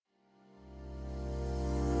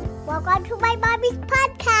Welcome to my mommy's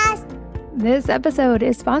podcast. This episode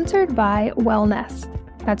is sponsored by Wellness.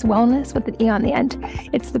 That's wellness with an E on the end.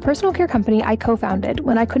 It's the personal care company I co-founded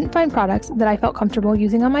when I couldn't find products that I felt comfortable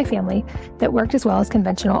using on my family that worked as well as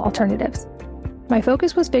conventional alternatives. My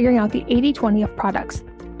focus was figuring out the 80-20 of products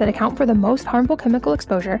that account for the most harmful chemical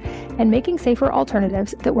exposure and making safer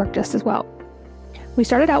alternatives that work just as well. We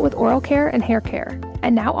started out with oral care and hair care,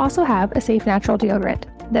 and now also have a safe natural deodorant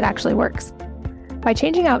that actually works. By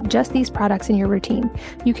changing out just these products in your routine,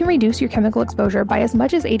 you can reduce your chemical exposure by as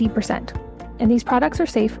much as 80%, and these products are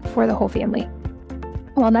safe for the whole family.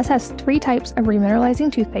 Wellness has 3 types of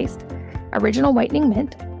remineralizing toothpaste: original whitening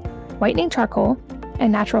mint, whitening charcoal,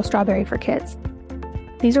 and natural strawberry for kids.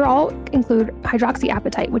 These all include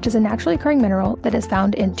hydroxyapatite, which is a naturally occurring mineral that is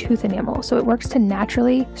found in tooth enamel, so it works to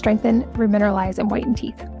naturally strengthen, remineralize, and whiten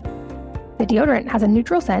teeth. The deodorant has a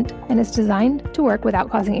neutral scent and is designed to work without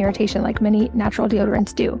causing irritation like many natural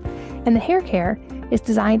deodorants do. And the hair care is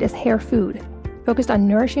designed as hair food, focused on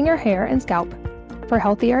nourishing your hair and scalp for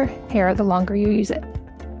healthier hair the longer you use it.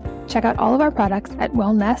 Check out all of our products at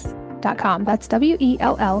wellness.com. That's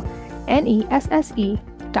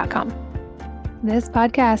WELLNESSE.com. This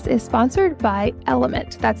podcast is sponsored by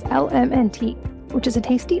Element. That's LMNT, which is a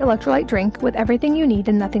tasty electrolyte drink with everything you need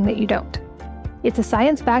and nothing that you don't. It's a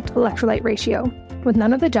science-backed electrolyte ratio with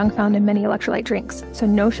none of the junk found in many electrolyte drinks. So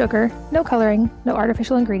no sugar, no coloring, no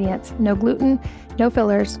artificial ingredients, no gluten, no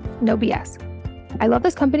fillers, no BS. I love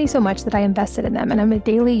this company so much that I invested in them, and I'm a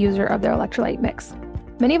daily user of their electrolyte mix.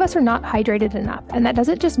 Many of us are not hydrated enough, and that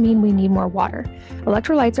doesn't just mean we need more water.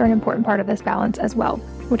 Electrolytes are an important part of this balance as well,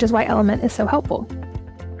 which is why Element is so helpful.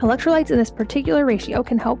 Electrolytes in this particular ratio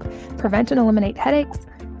can help prevent and eliminate headaches,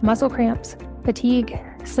 muscle cramps, fatigue,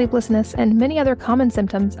 sleeplessness, and many other common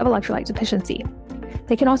symptoms of electrolyte deficiency.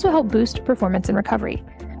 They can also help boost performance and recovery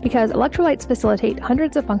because electrolytes facilitate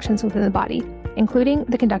hundreds of functions within the body, including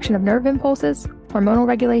the conduction of nerve impulses, hormonal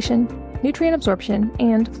regulation, nutrient absorption,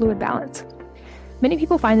 and fluid balance. Many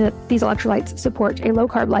people find that these electrolytes support a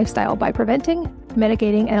low-carb lifestyle by preventing,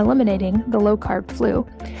 mitigating, and eliminating the low-carb flu.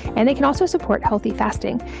 And they can also support healthy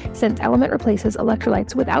fasting, since Element replaces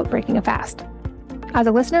electrolytes without breaking a fast. As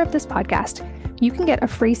a listener of this podcast, you can get a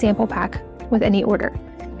free sample pack with any order.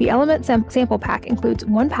 The Element sample pack includes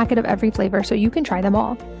 1 packet of every flavor so you can try them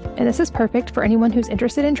all. And this is perfect for anyone who's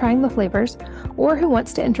interested in trying the flavors or who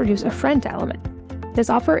wants to introduce a friend to Element. This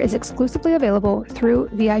offer is exclusively available through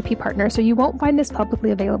VIP partners, so you won't find this publicly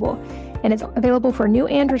available, and it's available for new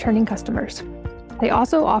and returning customers. They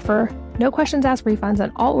also offer no questions asked refunds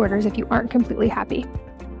on all orders if you aren't completely happy.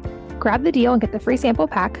 Grab the deal and get the free sample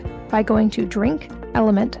pack by going to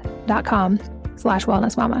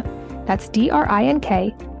drinkelement.com/wellnessmama. That's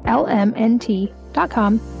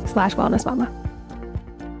DRINKLMNT.com/wellnessmama.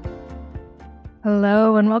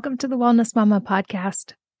 Hello, and welcome to the Wellness Mama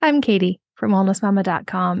podcast. I'm Katie from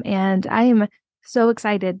wellnessmama.com, and I am so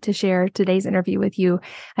excited to share today's interview with you.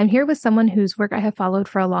 I'm here with someone whose work I have followed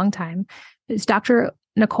for a long time. It's Dr.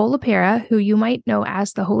 Nicole LaPera, who you might know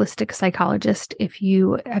as the Holistic Psychologist if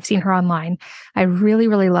you have seen her online. I really,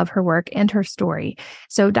 really love her work and her story.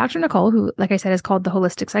 So Dr. Nicole, who, like I said, is called the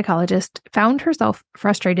Holistic Psychologist, found herself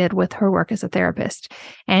frustrated with her work as a therapist.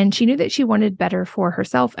 And she knew that she wanted better for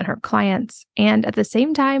herself and her clients. And at the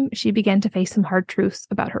same time, she began to face some hard truths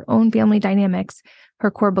about her own family dynamics,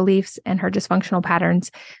 her core beliefs, and her dysfunctional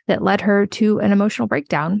patterns that led her to an emotional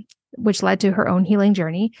breakdown, which led to her own healing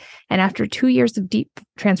journey. And after 2 years of deep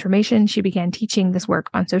transformation, she began teaching this work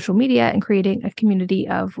on social media and creating a community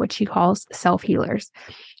of what she calls self-healers.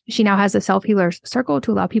 She now has a self-healers circle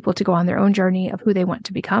to allow people to go on their own journey of who they want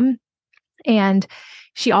to become. And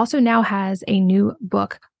she also now has a new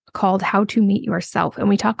book called How to Meet Yourself. And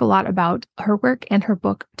we talk a lot about her work and her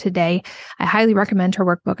book today. I highly recommend her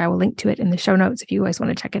workbook. I will link to it in the show notes if you guys want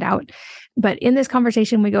to check it out. But in this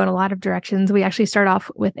conversation, we go in a lot of directions. We actually start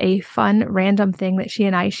off with a fun, random thing that she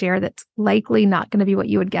and I share that's likely not going to be what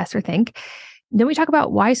you would guess or think. Then we talk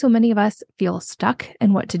about why so many of us feel stuck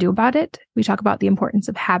and what to do about it. We talk about the importance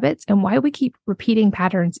of habits and why we keep repeating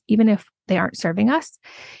patterns, even if they aren't serving us,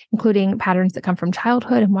 including patterns that come from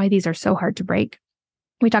childhood and why these are so hard to break.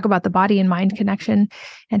 We talk about the body and mind connection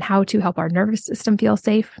and how to help our nervous system feel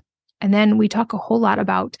safe. And then we talk a whole lot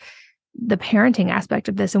about the parenting aspect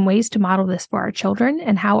of this and ways to model this for our children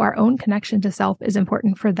and how our own connection to self is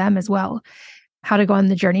important for them as well. How to go on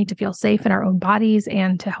the journey to feel safe in our own bodies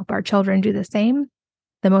and to help our children do the same.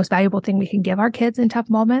 The most valuable thing we can give our kids in tough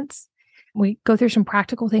moments. We go through some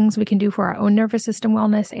practical things we can do for our own nervous system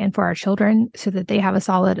wellness and for our children so that they have a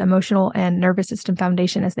solid emotional and nervous system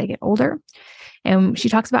foundation as they get older. And she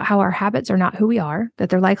talks about how our habits are not who we are, that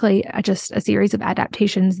they're likely just a series of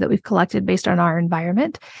adaptations that we've collected based on our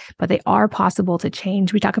environment, but they are possible to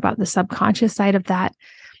change. We talk about the subconscious side of that.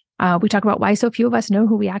 We talk about why so few of us know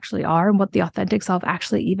who we actually are and what the authentic self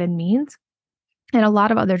actually even means, and a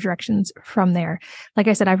lot of other directions from there. Like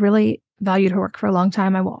I said, I've really valued her work for a long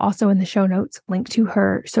time. I will also in the show notes link to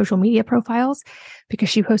her social media profiles because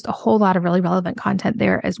she posts a whole lot of really relevant content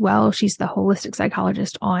there as well. She's the Holistic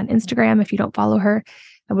Psychologist on Instagram. If you don't follow her,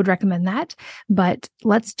 I would recommend that. But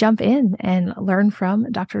let's jump in and learn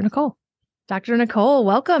from Dr. Nicole. Dr. Nicole,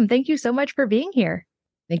 welcome. Thank you so much for being here.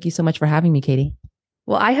 Thank you so much for having me, Katie.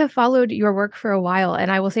 Well, I have followed your work for a while,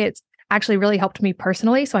 and I will say it's actually really helped me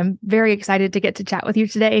personally. So I'm very excited to get to chat with you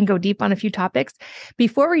today and go deep on a few topics.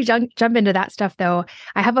 Before we jump into that stuff, though,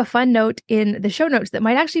 I have a fun note in the show notes that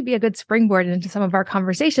might actually be a good springboard into some of our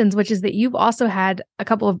conversations, which is that you've also had a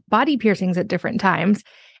couple of body piercings at different times.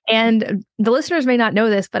 And the listeners may not know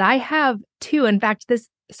this, but I have two. In fact, this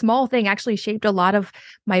small thing actually shaped a lot of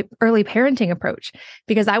my early parenting approach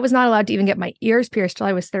because I was not allowed to even get my ears pierced till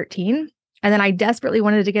I was 13. And then I desperately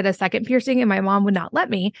wanted to get a second piercing and my mom would not let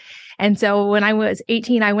me. And so when I was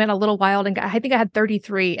 18, I went a little wild and I think I had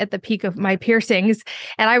 33 at the peak of my piercings.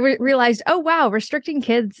 And I realized, oh, wow, restricting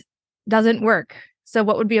kids doesn't work. So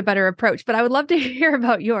what would be a better approach? But I would love to hear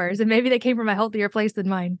about yours. And maybe they came from a healthier place than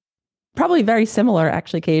mine. Probably very similar,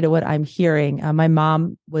 actually, Katie, to what I'm hearing. My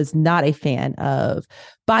mom was not a fan of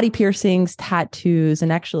body piercings, tattoos,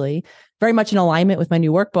 and actually very much in alignment with my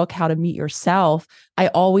new workbook, How to Meet Yourself. I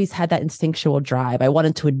always had that instinctual drive. I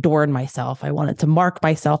wanted to adorn myself. I wanted to mark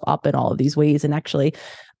myself up in all of these ways. And actually,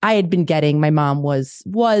 I had been my mom was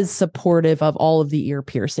supportive of all of the ear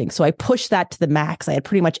piercing. So I pushed that to the max. I had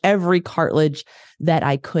pretty much every cartilage that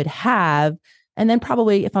I could have. And then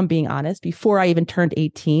probably, if I'm being honest, before I even turned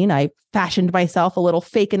 18, I fashioned myself a little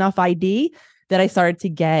fake enough ID that I started to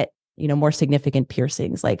get, more significant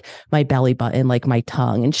piercings like my belly button, like my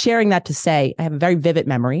tongue. And sharing that to say, I have a very vivid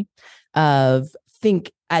memory of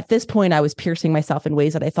at this point, I was piercing myself in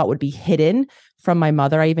ways that I thought would be hidden from my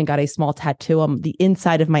mother. I even got a small tattoo on the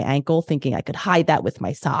inside of my ankle, thinking I could hide that with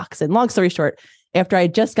my socks. And long story short, after I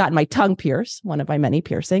had just gotten my tongue pierced, one of my many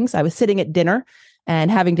piercings, I was sitting at dinner and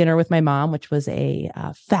having dinner with my mom, which was a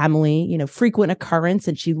family, frequent occurrence.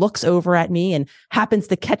 And she looks over at me and happens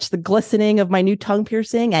to catch the glistening of my new tongue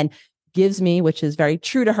piercing and gives me, which is very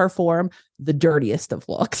true to her form, the dirtiest of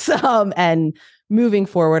looks. And moving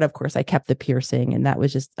forward, of course, I kept the piercing. And that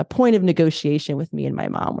was just a point of negotiation with me and my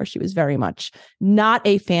mom, where she was very much not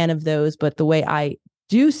a fan of those. But the way I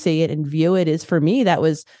do see it and view it is, for me, that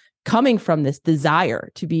was coming from this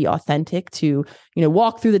desire to be authentic, to,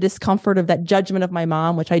 walk through the discomfort of that judgment of my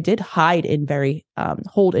mom, which I did hold in very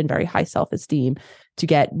high self-esteem, to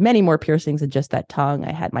get many more piercings than just that tongue.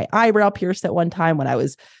 I had my eyebrow pierced at one time when I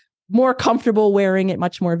was more comfortable wearing it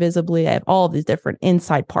much more visibly. I have all of these different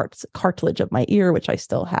inside parts, cartilage of my ear, which I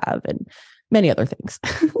still have, and many other things.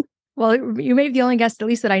 Well, you may be the only guest, at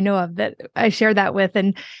least that I know of, that I share that with.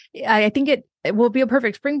 And I think it will be a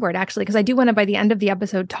perfect springboard, actually, because I do want to, by the end of the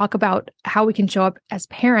episode, talk about how we can show up as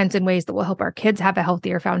parents in ways that will help our kids have a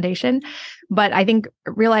healthier foundation. But I think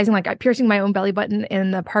realizing, like, piercing my own belly button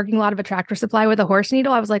in the parking lot of a Tractor Supply with a horse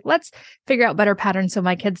needle, I was like, let's figure out better patterns so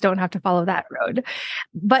my kids don't have to follow that road.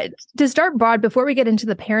 But to start broad, before we get into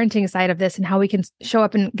the parenting side of this and how we can show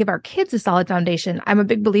up and give our kids a solid foundation, I'm a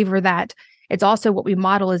big believer that it's also what we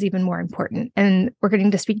model is even more important. And we're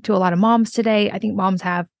getting to speak to a lot of moms today. I think moms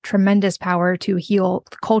have tremendous power to heal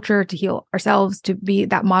the culture, to heal ourselves, to be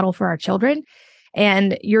that model for our children.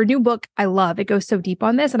 And your new book, I love. It goes so deep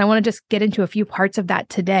on this. And I want to just get into a few parts of that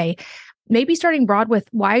today. Maybe starting broad with,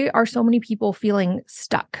 why are so many people feeling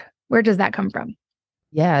stuck? Where does that come from?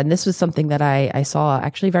 Yeah. And this was something that I saw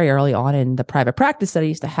actually very early on in the private practice that I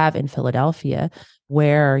used to have in Philadelphia,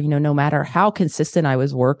 where, no matter how consistent I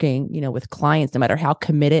was working, with clients, no matter how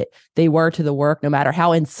committed they were to the work, no matter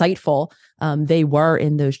how insightful they were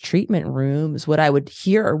in those treatment rooms, what I would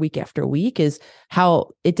hear week after week is how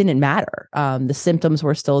it didn't matter. The symptoms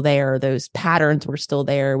were still there. Those patterns were still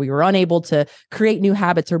there. We were unable to create new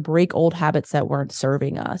habits or break old habits that weren't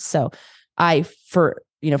serving us. So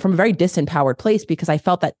from a very disempowered place, because I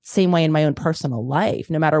felt that same way in my own personal life.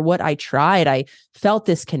 No matter what I tried, I felt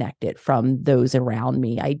disconnected from those around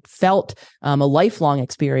me. I felt a lifelong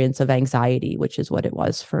experience of anxiety, which is what it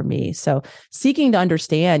was for me. So seeking to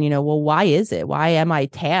understand, why is it? Why am I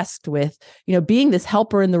tasked with, being this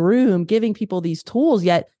helper in the room, giving people these tools,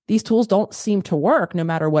 yet these tools don't seem to work no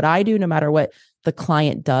matter what I do, no matter what the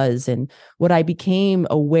client does. And what I became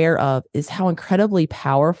aware of is how incredibly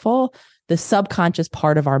powerful the subconscious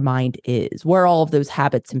part of our mind is, where all of those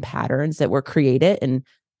habits and patterns that were created. And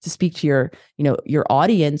to speak to your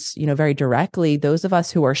audience, very directly, those of us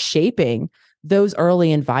who are shaping those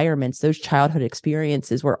early environments, those childhood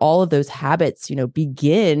experiences where all of those habits,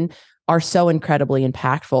 begin, are so incredibly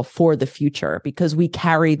impactful for the future because we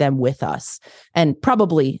carry them with us. And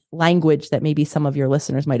probably language that maybe some of your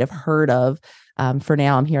listeners might have heard of. For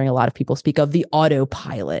now, I'm hearing a lot of people speak of the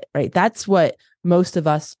autopilot, right? That's what most of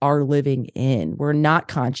us are living in. We're not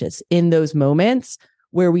conscious in those moments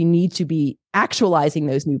where we need to be actualizing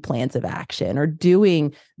those new plans of action or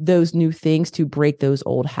doing those new things to break those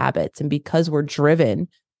old habits. And because we're driven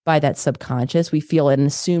by that subconscious, we feel an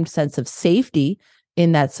assumed sense of safety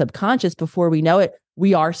in that subconscious. Before we know it,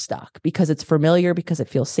 we are stuck because it's familiar, because it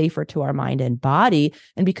feels safer to our mind and body,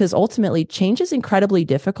 and because ultimately change is incredibly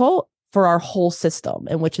difficult for our whole system.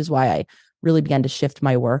 And which is why I really began to shift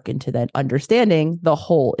my work into that understanding the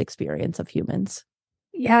whole experience of humans.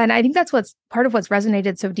 Yeah. And I think that's part of what's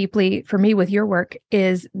resonated so deeply for me with your work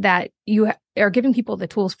is that you are giving people the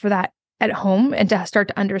tools for that at home and to start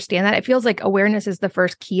to understand that. It feels like awareness is the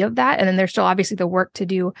first key of that. And then there's still obviously the work to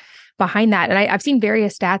do behind that. And I've seen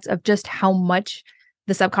various stats of just how much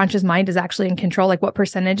the subconscious mind is actually in control, like what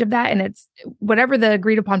percentage of that. And it's whatever the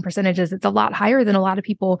agreed upon percentage is, it's a lot higher than a lot of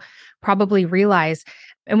people probably realize.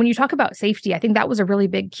 And when you talk about safety, I think that was a really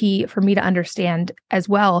big key for me to understand as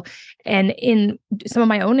well. And in some of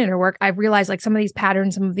my own inner work, I've realized like some of these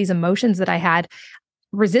patterns, some of these emotions that I had,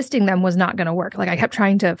 resisting them was not going to work. Like I kept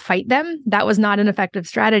trying to fight them. That was not an effective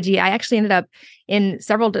strategy. I actually ended up in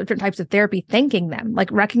several different types of therapy, thanking them,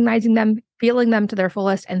 like recognizing them, feeling them to their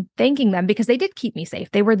fullest and thanking them because they did keep me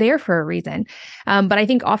safe. They were there for a reason. But I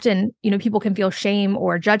think often, people can feel shame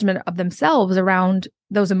or judgment of themselves around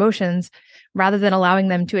those emotions rather than allowing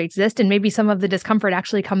them to exist. And maybe some of the discomfort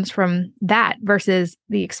actually comes from that versus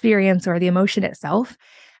the experience or the emotion itself.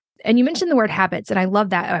 And you mentioned the word habits, and I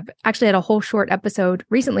love that. I've actually had a whole short episode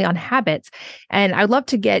recently on habits, and I'd love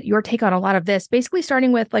to get your take on a lot of this, basically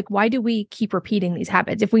starting with like, why do we keep repeating these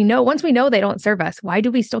habits? Once we know they don't serve us, why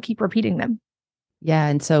do we still keep repeating them? Yeah.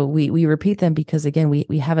 And so we repeat them because, again,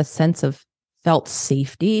 we have a sense of felt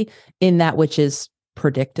safety in that which is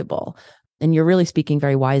predictable. And you're really speaking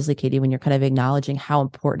very wisely, Katie, when you're kind of acknowledging how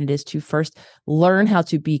important it is to first learn how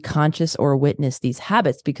to be conscious or witness these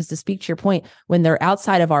habits. Because to speak to your point, when they're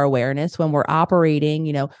outside of our awareness, when we're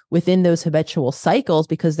operating, within those habitual cycles,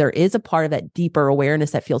 because there is a part of that deeper awareness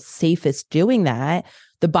that feels safest doing that,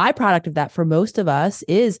 the byproduct of that for most of us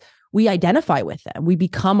is we identify with them. We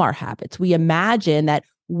become our habits. We imagine that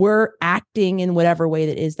we're acting in whatever way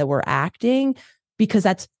that is that we're acting because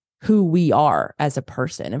that's who we are as a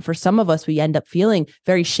person. And for some of us, we end up feeling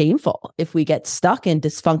very shameful if we get stuck in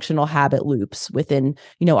dysfunctional habit loops within,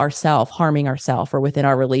 ourselves, harming ourselves, or within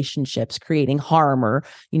our relationships, creating harm or,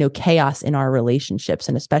 chaos in our relationships,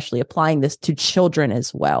 and especially applying this to children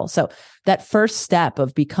as well. So that first step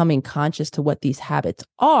of becoming conscious to what these habits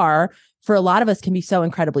are, for a lot of us, can be so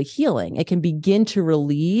incredibly healing. It can begin to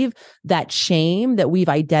relieve that shame that we've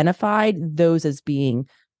identified those as being.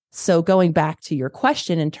 So going back to your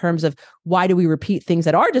question in terms of why do we repeat things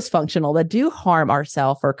that are dysfunctional, that do harm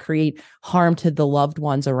ourselves or create harm to the loved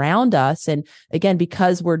ones around us? And again,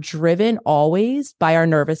 because we're driven always by our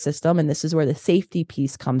nervous system, and this is where the safety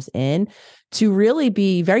piece comes in, to really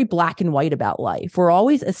be very black and white about life. We're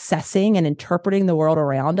always assessing and interpreting the world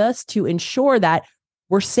around us to ensure that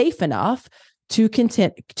we're safe enough to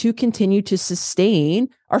continue to sustain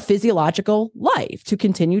our physiological life, to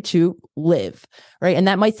continue to live, right? And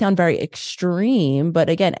that might sound very extreme, but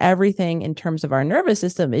again, everything in terms of our nervous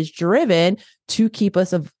system is driven to keep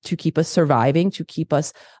us surviving, to keep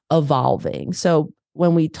us evolving. So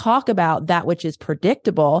when we talk about that which is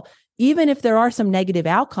predictable, even if there are some negative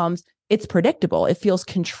outcomes, it's predictable. It feels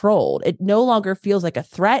controlled. It no longer feels like a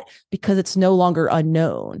threat because it's no longer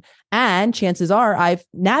unknown. And chances are I've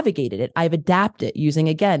navigated it. I've adapted using,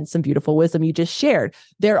 again, some beautiful wisdom you just shared.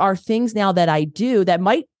 There are things now that I do that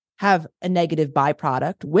might have a negative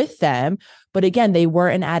byproduct with them. But again, they were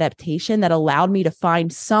an adaptation that allowed me to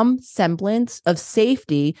find some semblance of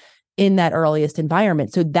safety in that earliest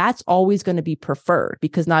environment. So that's always going to be preferred,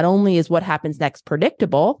 because not only is what happens next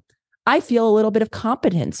predictable, I feel a little bit of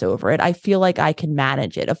competence over it. I feel like I can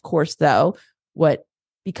manage it. Of course, though, what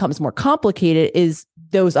becomes more complicated is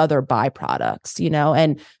those other byproducts,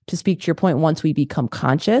 and to speak to your point, once we become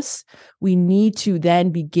conscious, we need to then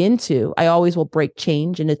begin to, I always will break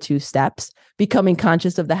change into 2 steps, becoming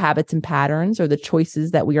conscious of the habits and patterns or the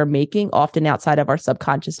choices that we are making, often outside of our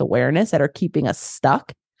subconscious awareness, that are keeping us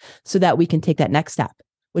stuck, so that we can take that next step,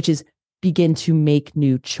 which is begin to make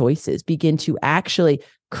new choices, begin to actually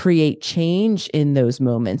create change in those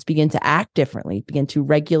moments, begin to act differently, begin to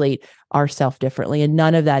regulate ourselves differently. And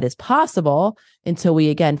none of that is possible until we,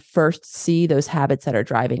 again, first see those habits that are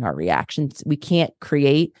driving our reactions. We can't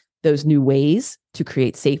create those new ways to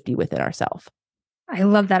create safety within ourselves. I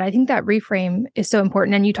love that. I think that reframe is so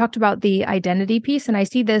important. And you talked about the identity piece. And I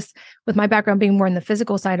see this with my background being more in the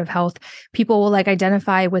physical side of health. People will like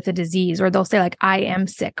identify with a disease, or they'll say like, I am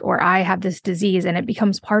sick, or I have this disease, and it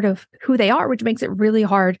becomes part of who they are, which makes it really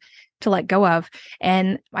hard to let go of.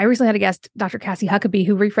 And I recently had a guest, Dr. Cassie Huckabee,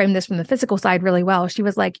 who reframed this from the physical side really well. She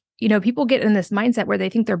was like, people get in this mindset where they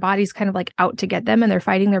think their body's kind of like out to get them and they're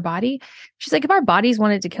fighting their body. She's like, if our bodies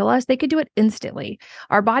wanted to kill us, they could do it instantly.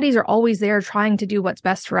 Our bodies are always there trying to do what's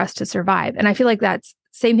best for us to survive. And I feel like that's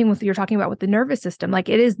same thing with what you're talking about with the nervous system. Like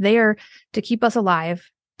it is there to keep us alive,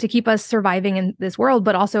 to keep us surviving in this world.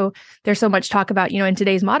 But also there's so much talk about, in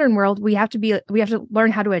today's modern world, we have to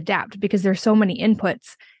learn how to adapt because there's so many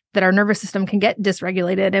inputs that our nervous system can get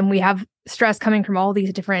dysregulated, and we have stress coming from all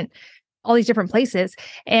these different places.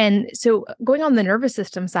 And so going on the nervous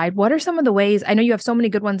system side, what are some of the ways, I know you have so many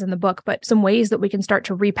good ones in the book, but some ways that we can start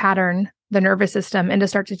to repattern the nervous system and to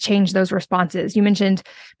start to change those responses? You mentioned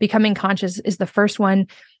becoming conscious is the first one,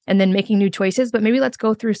 and then making new choices, but maybe let's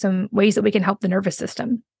go through some ways that we can help the nervous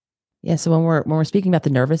system. Yeah. So when we're speaking about the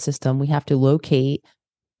nervous system, we have to locate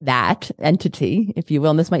that entity, if you will.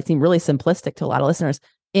 And this might seem really simplistic to a lot of listeners,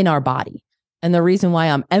 in our body. And the reason why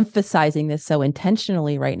I'm emphasizing this so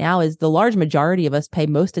intentionally right now is the large majority of us pay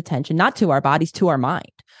most attention, not to our bodies, to our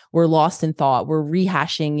mind. We're lost in thought. We're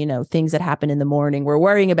rehashing, things that happen in the morning. We're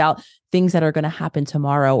worrying about things that are going to happen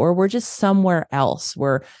tomorrow, or we're just somewhere else.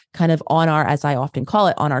 We're kind of on our, as I often call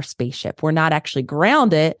it, on our spaceship. We're not actually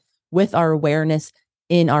grounded with our awareness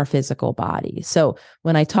in our physical body. So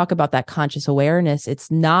when I talk about that conscious awareness,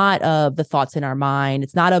 it's not of the thoughts in our mind.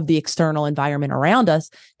 It's not of the external environment around us.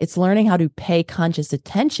 It's learning how to pay conscious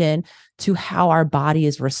attention to how our body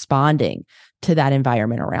is responding to that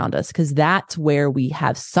environment around us, because that's where we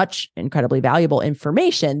have such incredibly valuable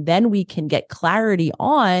information. Then we can get clarity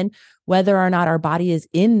on whether or not our body is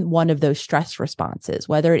in one of those stress responses,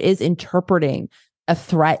 whether it is interpreting a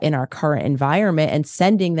threat in our current environment and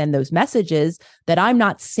sending then those messages that I'm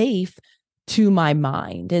not safe to my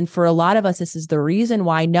mind. And for a lot of us, this is the reason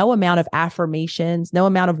why no amount of affirmations, no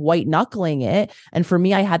amount of white knuckling it. And for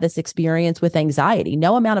me, I had this experience with anxiety,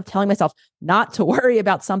 no amount of telling myself not to worry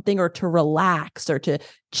about something or to relax or to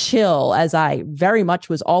chill, as I very much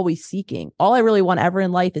was always seeking. All I really want ever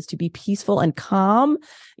in life is to be peaceful and calm,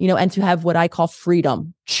 and to have what I call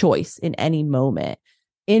freedom, choice in any moment.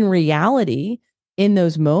 In reality, in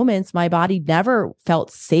those moments, my body never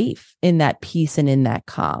felt safe in that peace and in that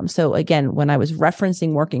calm. So again, when I was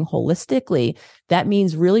referencing working holistically, that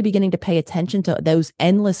means really beginning to pay attention to those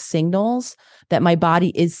endless signals that my body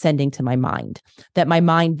is sending to my mind, that my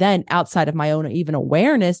mind then, outside of my own even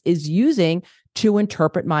awareness, is using to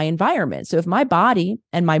interpret my environment. So if my body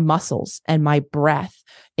and my muscles and my breath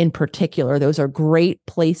in particular, those are great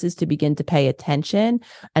places to begin to pay attention.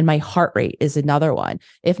 And my heart rate is another one.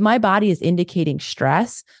 If my body is indicating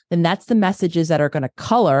stress, then that's the messages that are going to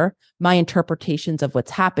color my interpretations of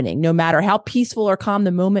what's happening. No matter how peaceful or calm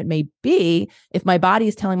the moment may be, if my body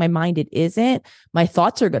is telling my mind it isn't, my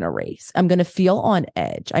thoughts are going to race. I'm going to feel on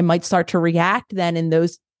edge. I might start to react then in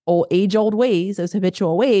those age-old ways, those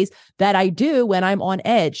habitual ways that I do when I'm on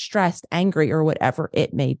edge, stressed, angry, or whatever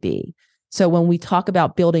it may be. So when we talk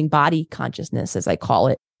about building body consciousness, as I call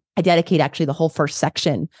it, I dedicate actually the whole first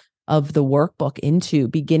section of the workbook into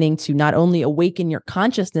beginning to not only awaken your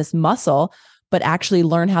consciousness muscle, but actually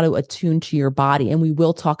learn how to attune to your body. And we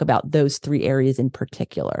will talk about those three areas in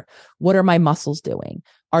particular. What are my muscles doing?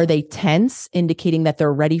 Are they tense, indicating that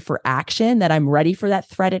they're ready for action, that I'm ready for that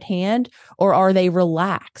threat at hand? Or are they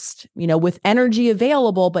relaxed, with energy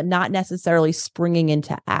available, but not necessarily springing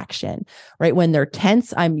into action, right? When they're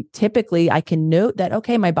tense, I can note that,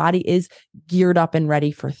 okay, my body is geared up and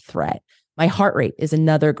ready for threat. My heart rate is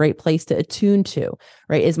another great place to attune to,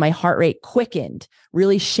 right? Is my heart rate quickened,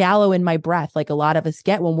 really shallow in my breath, like a lot of us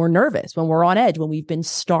get when we're nervous, when we're on edge, when we've been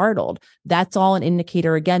startled? That's all an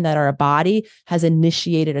indicator, again, that our body has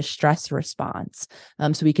initiated a stress response.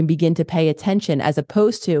 So we can begin to pay attention, as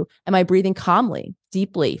opposed to, am I breathing calmly,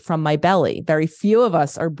 deeply from my belly? Very few of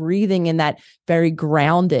us are breathing in that very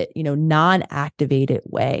grounded, non-activated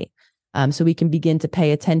way. So we can begin to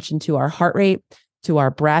pay attention to our heart rate, to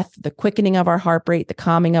our breath, the quickening of our heart rate, the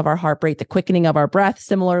calming of our heart rate, the quickening of our breath,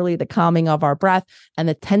 similarly, the calming of our breath, and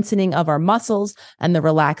the tensioning of our muscles and the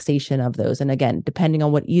relaxation of those. And again, depending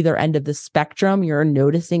on what either end of the spectrum you're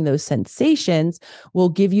noticing, those sensations will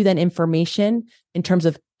give you then information in terms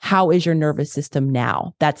of how is your nervous system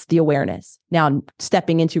now? That's the awareness. Now,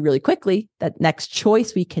 stepping into really quickly, that next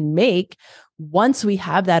choice we can make once we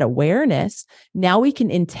have that awareness, now we can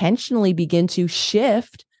intentionally begin to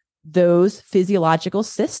shift those physiological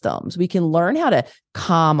systems. We can learn how to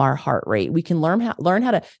calm our heart rate. We can learn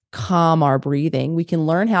how to calm our breathing. We can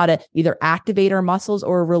learn how to either activate our muscles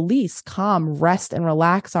or release, calm, rest, and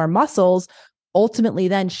relax our muscles, ultimately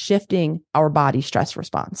then shifting our body stress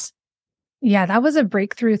response. Yeah, that was a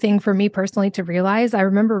breakthrough thing for me personally to realize. I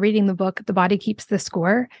remember reading the book, The Body Keeps the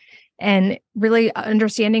Score, and really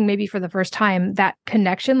understanding maybe for the first time that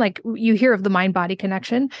connection, like you hear of the mind-body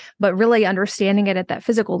connection, but really understanding it at that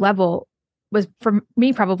physical level was for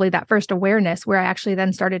me probably that first awareness where I actually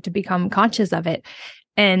then started to become conscious of it.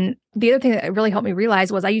 And the other thing that really helped me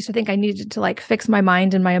realize was I used to think I needed to like fix my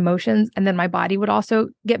mind and my emotions, and then my body would also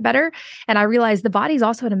get better. And I realized the body's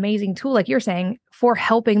also an amazing tool, like you're saying, for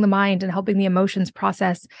helping the mind and helping the emotions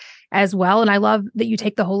process as well. And I love that you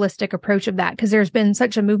take the holistic approach of that, because there's been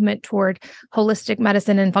such a movement toward holistic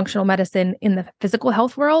medicine and functional medicine in the physical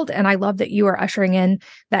health world. And I love that you are ushering in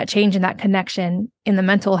that change and that connection in the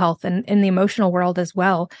mental health and in the emotional world as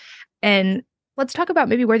well. And let's talk about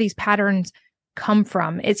maybe where these patterns come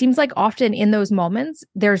from. It seems like often in those moments,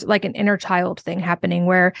 there's like an inner child thing happening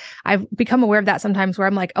where I've become aware of that sometimes where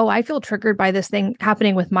I'm like, oh, I feel triggered by this thing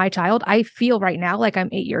happening with my child. I feel right now like I'm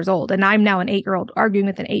 8 years old and I'm now an 8-year-old arguing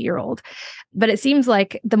with an 8-year-old. But it seems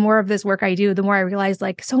like the more of this work I do, the more I realize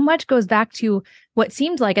like so much goes back to what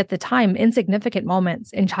seemed like at the time insignificant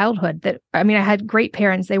moments in childhood that, I mean, I had great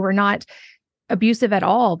parents. They were not abusive at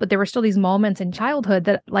all, but there were still these moments in childhood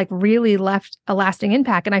that like really left a lasting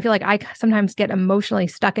impact. And I feel like I sometimes get emotionally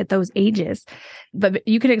stuck at those ages, but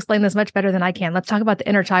you can explain this much better than I can. Let's talk about the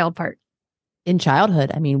inner child part. In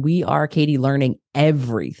childhood, I mean, we are, Katie, learning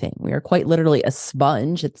everything. We are quite literally a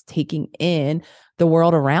sponge. It's taking in the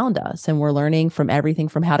world around us. And we're learning from everything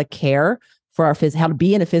from how to care for our how to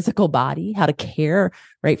be in a physical body, how to care,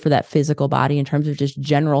 right, for that physical body in terms of just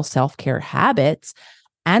general self-care habits.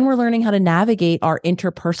 And we're learning how to navigate our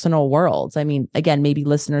interpersonal worlds. I mean, again, maybe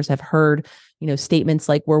listeners have heard, statements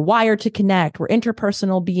like we're wired to connect, we're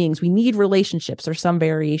interpersonal beings, we need relationships or some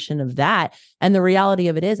variation of that. And the reality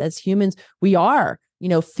of it is, as humans, we are,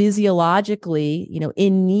 physiologically,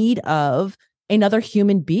 in need of another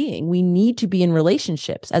human being. We need to be in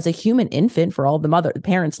relationships. As a human infant, for all the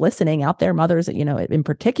parents listening out there, mothers, in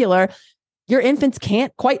particular, your infants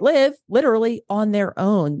can't quite live literally on their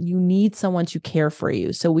own. You need someone to care for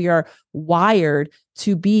you. So we are wired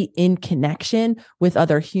to be in connection with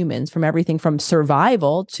other humans, from everything from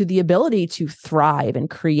survival to the ability to thrive and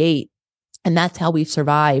create. And that's how we've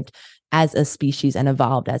survived as a species and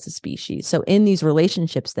evolved as a species. So in these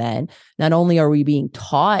relationships, then, not only are we being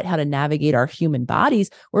taught how to navigate our human bodies,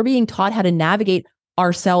 we're being taught how to navigate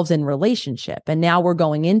ourselves in relationship. And now we're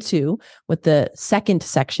going into what the second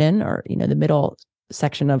section, or, the middle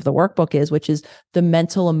section of the workbook is, which is the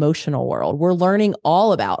mental emotional world. We're learning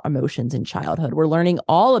all about emotions in childhood. We're learning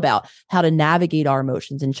all about how to navigate our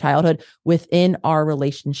emotions in childhood within our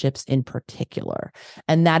relationships in particular.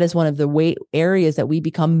 And that is one of the areas that we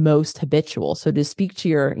become most habitual. So to speak to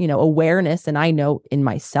your, awareness, and I know in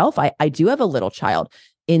myself, I do have a little child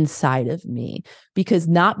inside of me, because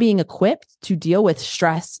not being equipped to deal with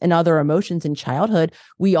stress and other emotions in childhood,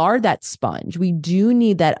 we are that sponge. We do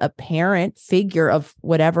need that apparent figure of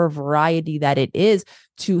whatever variety that it is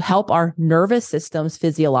to help our nervous systems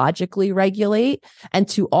physiologically regulate, and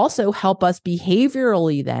to also help us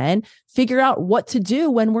behaviorally then figure out what to do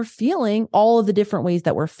when we're feeling all of the different ways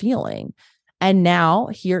that we're feeling. And now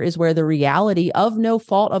here is where the reality of no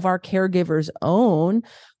fault of our caregiver's own,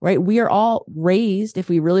 right? We are all raised, if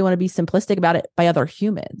we really want to be simplistic about it, by other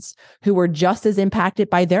humans who were just as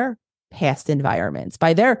impacted by their past environments,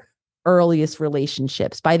 by their earliest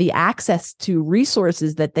relationships, by the access to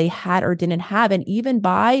resources that they had or didn't have, and even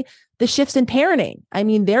by the shifts in parenting. I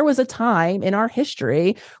mean, there was a time in our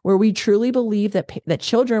history where we truly believed that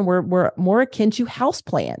children were more akin to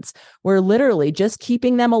houseplants, where literally just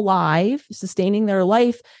keeping them alive, sustaining their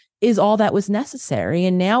life is all that was necessary.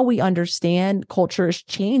 And now we understand culture has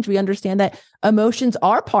changed. We understand that emotions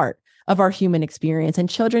are part of our human experience, and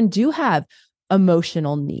children do have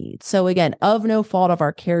emotional needs. So again, of no fault of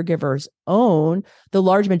our caregiver's own, the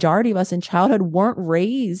large majority of us in childhood weren't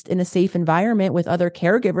raised in a safe environment with other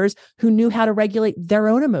caregivers who knew how to regulate their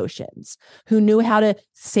own emotions, who knew how to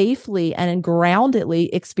safely and groundedly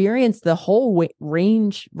experience the whole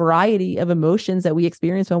range, variety of emotions that we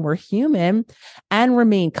experience when we're human, and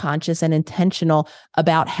remain conscious and intentional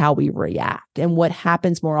about how we react. And what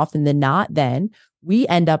happens more often than not, then we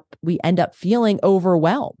end up feeling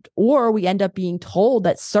overwhelmed, or we end up being told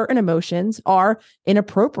that certain emotions are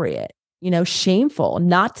inappropriate, shameful,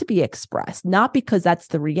 not to be expressed, not because that's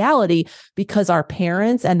the reality, because our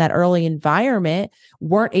parents and that early environment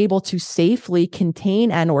weren't able to safely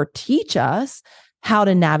contain and or teach us how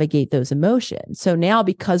to navigate those emotions. So now,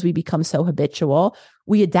 because we become so habitual,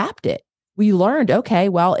 we adapt it. We learned, okay,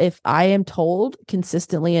 well, if I am told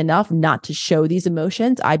consistently enough not to show these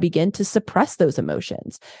emotions, I begin to suppress those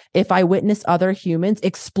emotions. If I witness other humans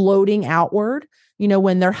exploding outward,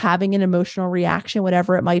 when they're having an emotional reaction,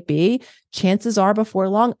 whatever it might be, chances are before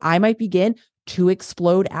long, I might begin to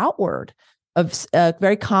explode outward. Of a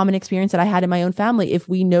very common experience that I had in my own family. If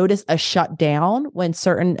we notice a shutdown when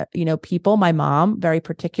certain, people, my mom, very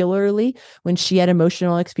particularly, when she had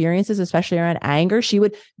emotional experiences, especially around anger, she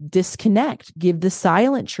would disconnect, give the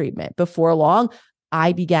silent treatment. Before long,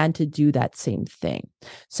 I began to do that same thing.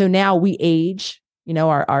 So now we age,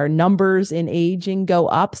 our numbers in aging go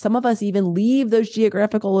up. Some of us even leave those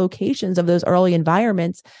geographical locations of those early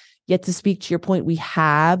environments. Yet, to speak to your point, we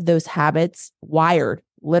have those habits wired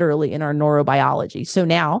literally in our neurobiology. So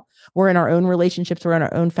now we're in our own relationships, we're in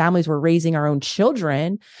our own families, we're raising our own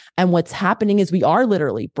children. And what's happening is we are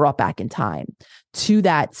literally brought back in time to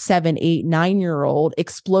that 7, 8, 9-year-old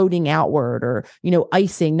exploding outward, or,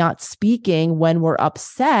 icing, not speaking when we're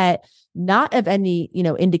upset, not of any,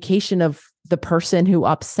 indication of the person who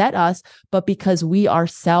upset us, but because we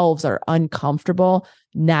ourselves are uncomfortable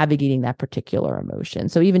navigating that particular emotion.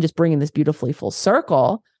 So even just bringing this beautifully full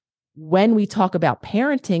circle, when we talk about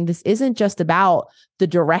parenting, this isn't just about the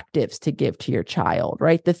directives to give to your child,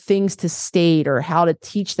 right? The things to state or how to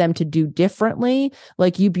teach them to do differently.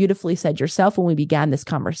 Like you beautifully said yourself when we began this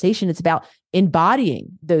conversation, it's about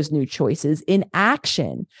embodying those new choices in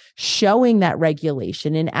action, showing that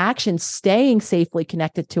regulation in action, staying safely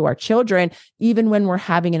connected to our children, even when we're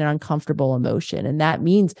having an uncomfortable emotion. And that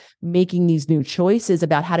means making these new choices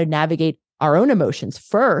about how to navigate our own emotions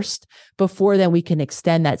first, before then we can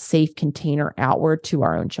extend that safe container outward to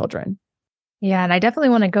our own children. Yeah. And I definitely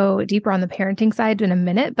want to go deeper on the parenting side in a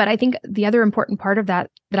minute. But I think the other important part of that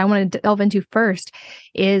I want to delve into first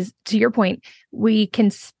is, to your point, we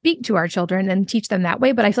can speak to our children and teach them that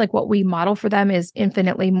way. But I feel like what we model for them is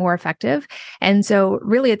infinitely more effective. And so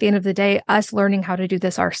really, at the end of the day, us learning how to do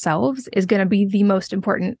this ourselves is going to be the most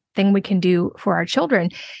important thing we can do for our children.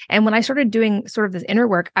 And when I started doing sort of this inner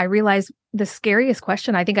work, I realized the scariest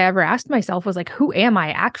question I think I ever asked myself was like, who am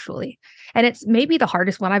I actually? And it's maybe the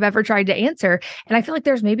hardest one I've ever tried to answer. And I feel like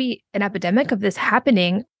there's maybe an epidemic of this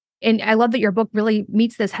happening. And I love that your book really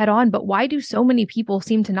meets this head on, but why do so many people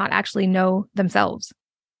seem to not actually know themselves?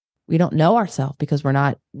 We don't know ourselves because we're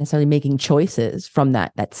not necessarily making choices from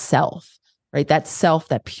that self, right? That self,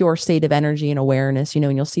 that pure state of energy and awareness,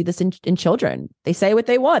 and you'll see this in children. They say what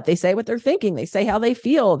they want. They say what they're thinking. They say how they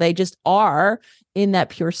feel. They just are in that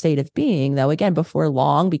pure state of being. Though, again, before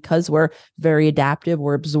long, because we're very adaptive,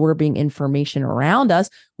 we're absorbing information around us,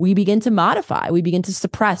 we begin to modify, we begin to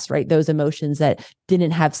suppress, right? Those emotions that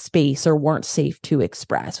didn't have space or weren't safe to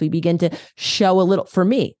express. We begin to show a little, for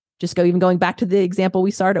me, even going back to the example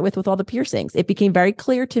we started with all the piercings, it became very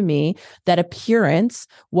clear to me that appearance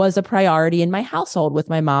was a priority in my household with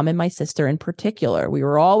my mom and my sister in particular. We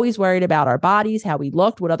were always worried about our bodies, how we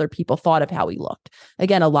looked, what other people thought of how we looked.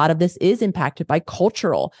 Again, a lot of this is impacted by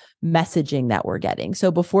cultural messaging that we're getting.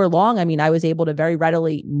 So before long, I was able to very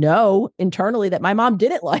readily know internally that my mom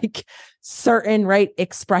didn't like certain, right,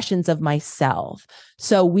 expressions of myself.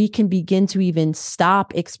 So we can begin to even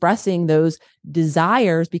stop expressing those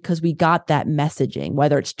desires because we got that messaging,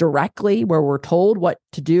 whether it's directly where we're told what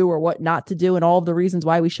to do or what not to do and all of the reasons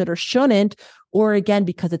why we should or shouldn't, or again,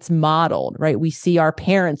 because it's modeled, right? We see our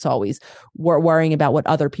parents always worrying about what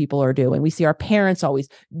other people are doing. We see our parents always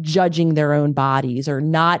judging their own bodies or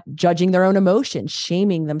not judging their own emotions,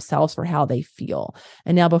 shaming themselves for how they feel.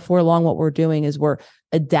 And now before long, what we're doing is we're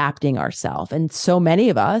adapting ourselves. And so many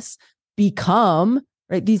of us become,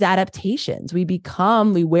 right, these adaptations. We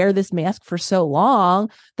wear this mask for so long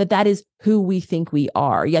that is who we think we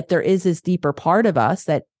are. Yet there is this deeper part of us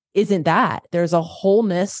that isn't that. There's a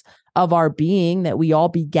wholeness of our being that we all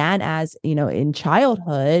began as, in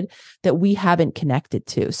childhood that we haven't connected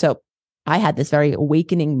to. So I had this very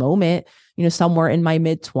awakening moment, somewhere in my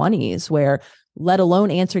mid-20s where let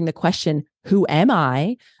alone answering the question, who am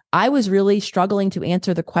I was really struggling to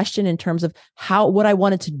answer the question in terms of what I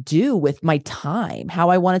wanted to do with my time, how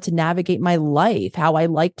I wanted to navigate my life, how I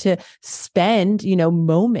like to spend,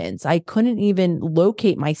 moments. I couldn't even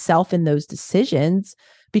locate myself in those decisions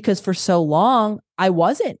because for so long I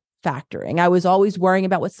wasn't factoring. I was always worrying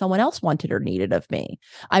about what someone else wanted or needed of me.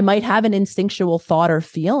 I might have an instinctual thought or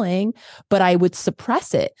feeling, but I would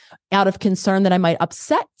suppress it out of concern that I might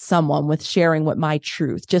upset someone with sharing what my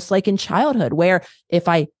truth, just like in childhood, where if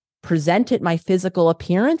I presented my physical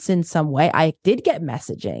appearance in some way, I did get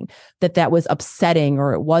messaging that was upsetting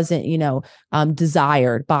or it wasn't,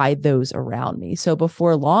 desired by those around me. So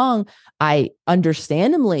before long, I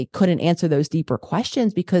understandably couldn't answer those deeper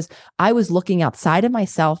questions because I was looking outside of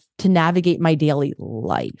myself to navigate my daily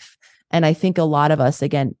life. And I think a lot of us,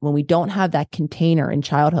 again, when we don't have that container in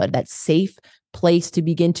childhood, that safe place to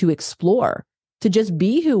begin to explore, to just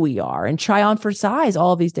be who we are and try on for size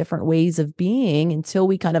all these different ways of being until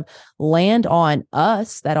we kind of land on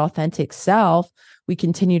us, that authentic self, we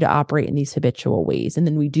continue to operate in these habitual ways. And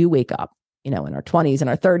then we do wake up, in our 20s and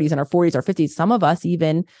our 30s and our 40s, our 50s. Some of us,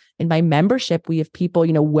 even in my membership, we have people,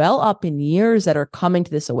 well up in years that are coming to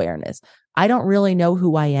this awareness. I don't really know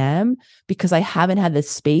who I am because I haven't had the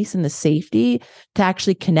space and the safety to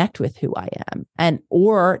actually connect with who I am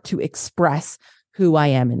or to express who I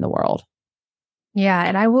am in the world. Yeah.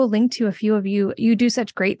 And I will link to a few of you. You do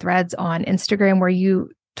such great threads on Instagram where you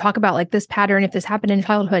talk about like this pattern. If this happened in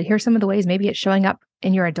childhood, here's some of the ways maybe it's showing up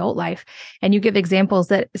in your adult life. And you give examples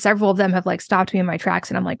that several of them have like stopped me in my tracks.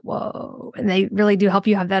 And I'm like, whoa. And they really do help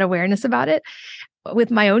you have that awareness about it.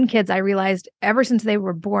 With my own kids, I realized ever since they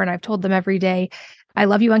were born, I've told them every day, I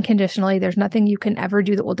love you unconditionally. There's nothing you can ever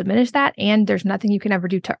do that will diminish that. And there's nothing you can ever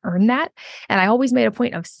do to earn that. And I always made a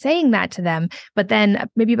point of saying that to them. But then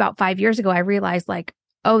maybe about 5 years ago, I realized like,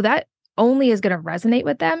 oh, that only is going to resonate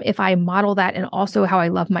with them if I model that and also how I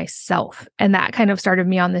love myself. And that kind of started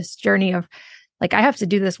me on this journey of like, I have to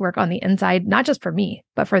do this work on the inside, not just for me,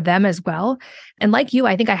 but for them as well. And like you,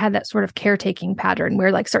 I think I had that sort of caretaking pattern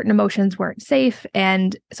where like certain emotions weren't safe.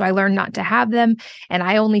 And so I learned not to have them. And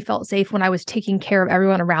I only felt safe when I was taking care of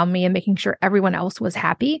everyone around me and making sure everyone else was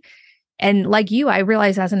happy. And like you, I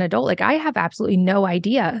realized as an adult, like I have absolutely no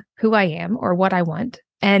idea who I am or what I want.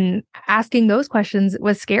 And asking those questions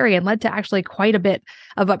was scary and led to actually quite a bit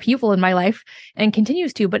of upheaval in my life and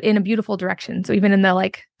continues to, but in a beautiful direction. So even in the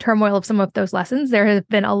like turmoil of some of those lessons, there has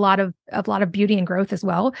been a lot of beauty and growth as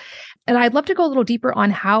well. And I'd love to go a little deeper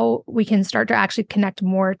on how we can start to actually connect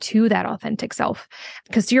more to that authentic self.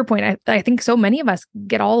 Because to your point, I think so many of us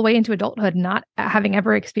get all the way into adulthood not having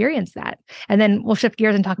ever experienced that. And then we'll shift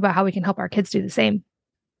gears and talk about how we can help our kids do the same.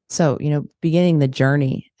 So, beginning the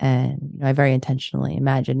journey, and I very intentionally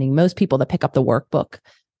imagining most people that pick up the workbook,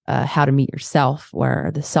 How to Meet Yourself,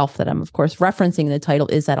 where the self that I'm, of course, referencing in the title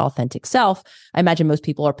is that authentic self. I imagine most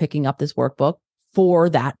people are picking up this workbook for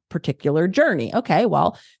that particular journey. Okay,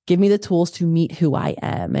 well, give me the tools to meet who I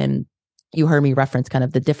am. And you heard me reference kind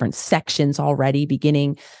of the different sections already,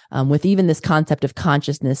 beginning with even this concept of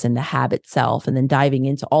consciousness and the habit self, and then diving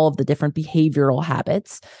into all of the different behavioral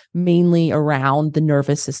habits, mainly around the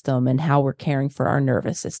nervous system and how we're caring for our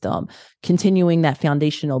nervous system, continuing that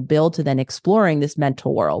foundational build to then exploring this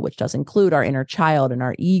mental world, which does include our inner child and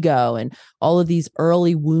our ego and all of these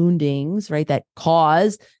early woundings, right, that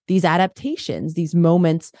cause these adaptations, these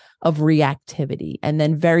moments of reactivity. And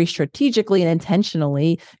then very strategically and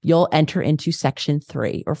intentionally, you'll enter into section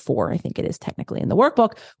 3 or 4, I think it is technically in the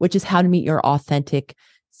workbook, which is how to meet your authentic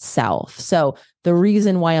self. So the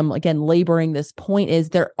reason why I'm, again, laboring this point is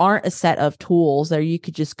there aren't a set of tools that you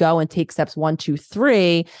could just go and take steps 1, 2,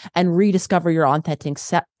 3 and rediscover your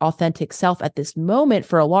authentic self at this moment,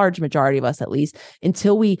 for a large majority of us, at least,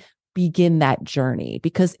 until we begin that journey.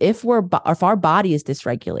 Because if our body is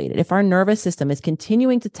dysregulated, if our nervous system is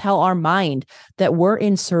continuing to tell our mind that we're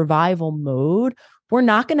in survival mode, we're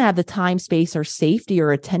not going to have the time, space, or safety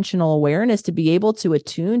or attentional awareness to be able to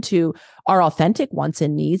attune to our authentic wants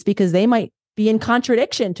and needs, because they might be in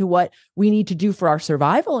contradiction to what we need to do for our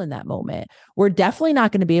survival in that moment. We're definitely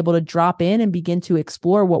not going to be able to drop in and begin to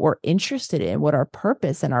explore what we're interested in, what our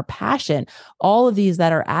purpose and our passion, all of these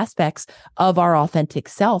that are aspects of our authentic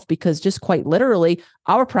self, because just quite literally,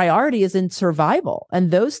 our priority is in survival.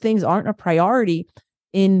 And those things aren't a priority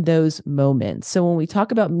in those moments. So when we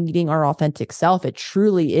talk about meeting our authentic self, it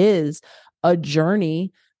truly is a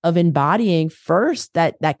journey of embodying first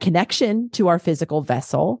that connection to our physical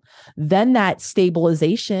vessel, then that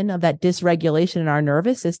stabilization of that dysregulation in our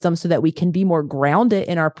nervous system so that we can be more grounded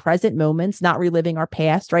in our present moments, not reliving our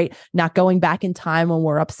past, right? Not going back in time when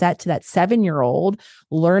we're upset to that 7-year-old,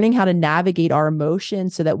 learning how to navigate our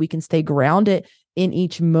emotions so that we can stay grounded in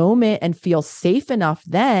each moment and feel safe enough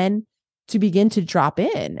then to begin to drop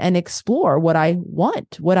in and explore what I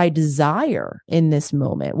want, what I desire in this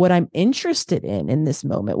moment, what I'm interested in this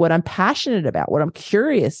moment, what I'm passionate about, what I'm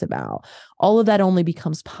curious about. All of that only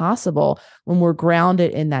becomes possible when we're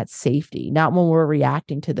grounded in that safety, not when we're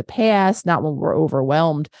reacting to the past, not when we're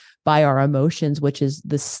overwhelmed by our emotions, which is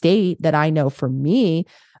the state that I know for me,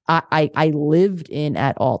 I lived in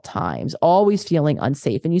at all times, always feeling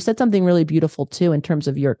unsafe. And you said something really beautiful too, in terms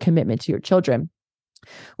of your commitment to your children,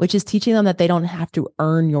 which is teaching them that they don't have to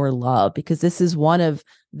earn your love, because this is one of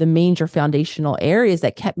the major foundational areas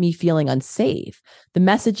that kept me feeling unsafe. The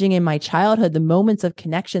messaging in my childhood, the moments of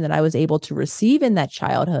connection that I was able to receive in that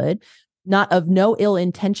childhood, not of no ill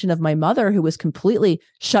intention of my mother, who was completely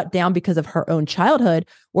shut down because of her own childhood,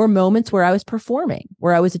 were moments where I was performing,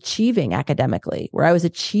 where I was achieving academically, where I was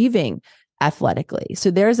achieving athletically. So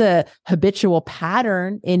there's a habitual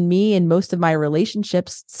pattern in me and most of my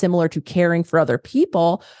relationships, similar to caring for other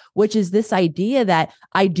people, which is this idea that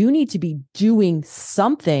I do need to be doing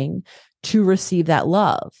something to receive that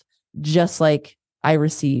love, just like I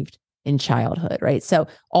received in childhood, right? So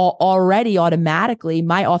already automatically,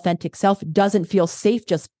 my authentic self doesn't feel safe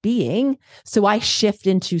just being. So I shift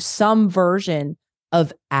into some version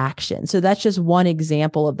of action. So that's just one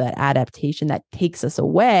example of that adaptation that takes us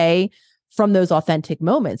away from those authentic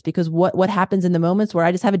moments, because what happens in the moments where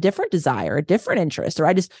I just have a different desire, a different interest, or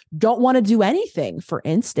I just don't want to do anything, for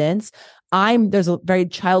instance, there's a very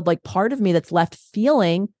childlike part of me that's left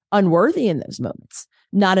feeling unworthy in those moments,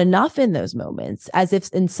 not enough in those moments, as if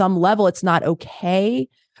in some level it's not okay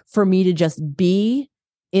for me to just be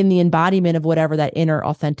in the embodiment of whatever that inner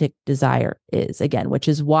authentic desire is, again, which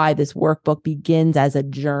is why this workbook begins as a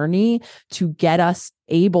journey to get us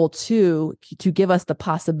able to give us the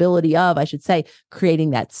possibility of, I should say,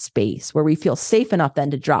 creating that space where we feel safe enough then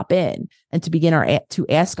to drop in and to begin to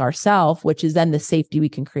ask ourselves, which is then the safety we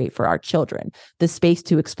can create for our children, the space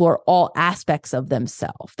to explore all aspects of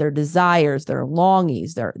themselves, their desires, their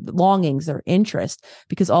longings, their interest,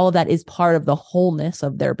 because all of that is part of the wholeness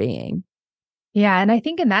of their being. Yeah. And I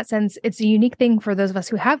think in that sense, it's a unique thing for those of us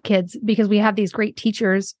who have kids, because we have these great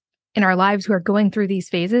teachers in our lives who are going through these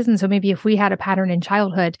phases. And so maybe if we had a pattern in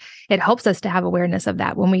childhood, it helps us to have awareness of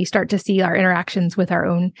that when we start to see our interactions with our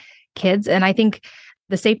own kids. And I think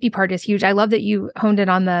the safety part is huge. I love that you honed in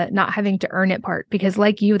on the not having to earn it part, because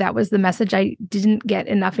like you, that was the message I didn't get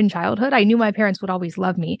enough in childhood. I knew my parents would always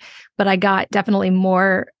love me, but I got definitely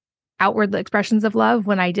more outward expressions of love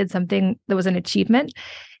when I did something that was an achievement,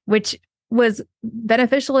 which was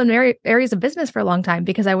beneficial in areas of business for a long time,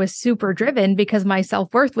 because I was super driven, because my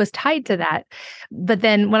self-worth was tied to that. But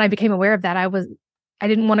then when I became aware of that, I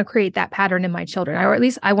didn't want to create that pattern in my children, or at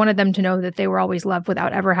least I wanted them to know that they were always loved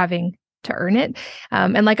without ever having to earn it.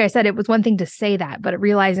 And like I said, it was one thing to say that, but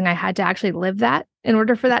realizing I had to actually live that in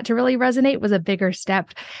order for that to really resonate was a bigger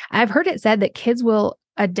step. I've heard it said that kids will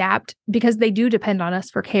adapt because they do depend on us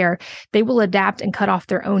for care. They will adapt and cut off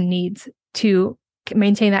their own needs to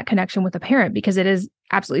maintain that connection with a parent, because it is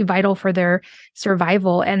absolutely vital for their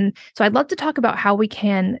survival. And so I'd love to talk about how we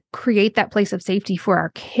can create that place of safety for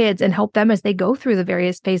our kids and help them as they go through the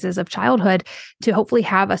various phases of childhood to hopefully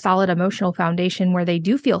have a solid emotional foundation where they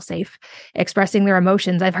do feel safe expressing their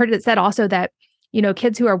emotions. I've heard it said also that,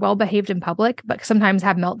 kids who are well behaved in public, but sometimes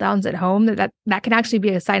have meltdowns at home, that can actually be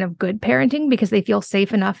a sign of good parenting, because they feel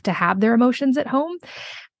safe enough to have their emotions at home.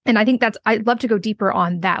 And I think I'd love to go deeper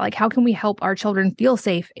on that. Like, how can we help our children feel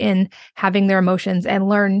safe in having their emotions and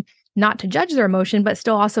learn not to judge their emotion, but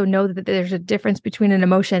still also know that there's a difference between an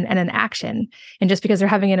emotion and an action. And just because they're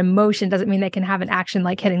having an emotion doesn't mean they can have an action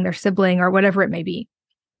like hitting their sibling or whatever it may be.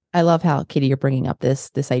 I love how, Katie, you're bringing up this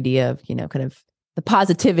idea of, kind of the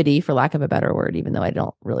positivity, for lack of a better word, even though I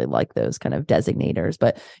don't really like those kind of designators,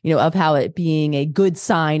 but, of how it being a good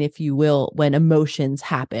sign, if you will, when emotions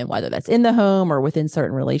happen, whether that's in the home or within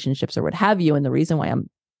certain relationships or what have you. And the reason why I'm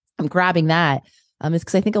grabbing that is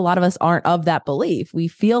because I think a lot of us aren't of that belief. We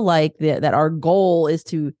feel like that our goal is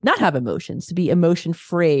to not have emotions, to be emotion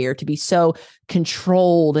free, or to be so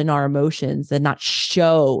controlled in our emotions and not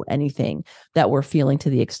show anything that we're feeling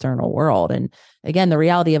to the external world. And again, the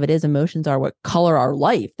reality of it is emotions are what color our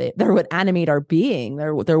life. They're what animate our being.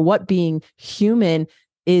 They're what being human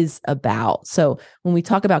is about. So when we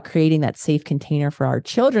talk about creating that safe container for our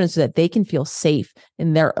children so that they can feel safe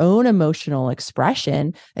in their own emotional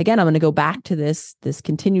expression, again, I'm going to go back to this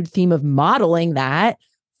continued theme of modeling that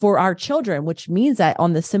for our children, which means that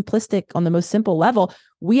on the most simple level,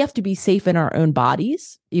 we have to be safe in our own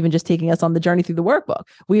bodies, even just taking us on the journey through the workbook.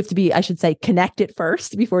 We have to be, I should say, connected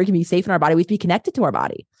first before we can be safe in our body. We have to be connected to our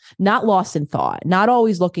body, not lost in thought, not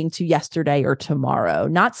always looking to yesterday or tomorrow,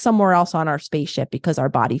 not somewhere else on our spaceship because our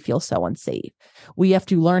body feels so unsafe. We have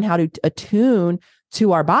to learn how to attune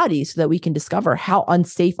to our bodies so that we can discover how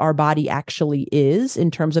unsafe our body actually is in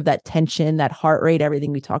terms of that tension, that heart rate,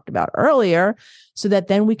 everything we talked about earlier, so that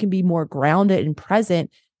then we can be more grounded and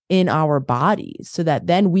present in our bodies, so that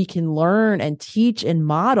then we can learn and teach and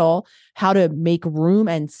model how to make room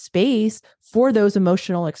and space for those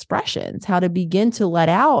emotional expressions, how to begin to let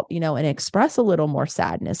out, and express a little more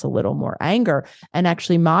sadness, a little more anger, and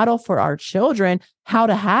actually model for our children how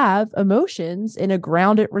to have emotions in a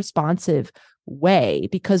grounded, responsive way.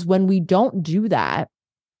 Because when we don't do that,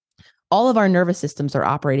 all of our nervous systems are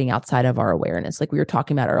operating outside of our awareness. Like we were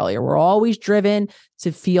talking about earlier, we're always driven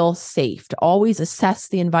to feel safe, to always assess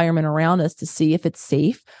the environment around us to see if it's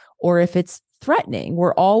safe or if it's threatening.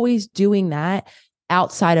 We're always doing that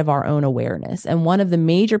outside of our own awareness. And one of the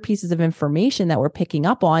major pieces of information that we're picking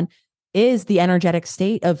up on is the energetic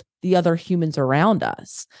state of the other humans around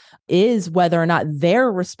us, is whether or not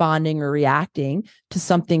they're responding or reacting to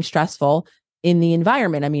something stressful in the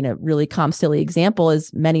environment. I mean, a really calm, silly example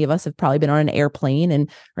is many of us have probably been on an airplane and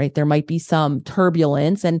there might be some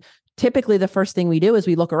turbulence. And typically the first thing we do is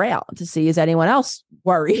we look around to see, is anyone else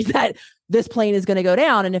worried that this plane is going to go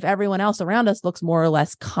down? And if everyone else around us looks more or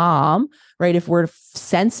less calm, if we're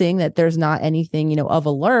sensing that there's not anything, of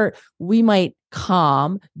alert, we might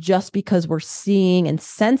calm just because we're seeing and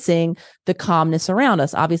sensing the calmness around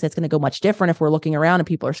us. Obviously, it's going to go much different if we're looking around and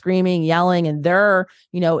people are screaming, yelling, and they're,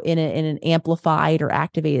 in an amplified or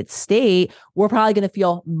activated state. We're probably going to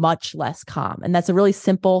feel much less calm. And that's a really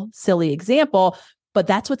simple, silly example, but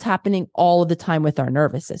that's what's happening all of the time with our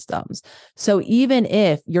nervous systems. So even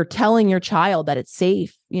if you're telling your child that it's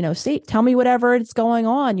safe, safe, tell me whatever it's going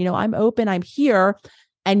on, I'm open, I'm here.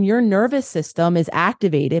 And your nervous system is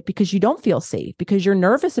activated because you don't feel safe, because you're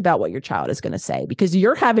nervous about what your child is going to say, because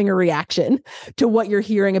you're having a reaction to what you're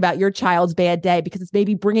hearing about your child's bad day, because it's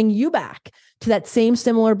maybe bringing you back to that same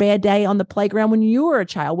similar bad day on the playground when you were a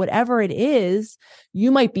child. Whatever it is,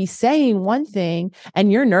 you might be saying one thing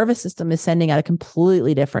and your nervous system is sending out a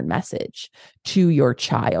completely different message to your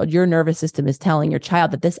child. Your nervous system is telling your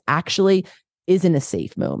child that this actually isn't a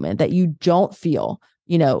safe moment, that you don't feel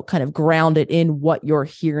kind of grounded in what you're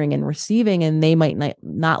hearing and receiving, and they might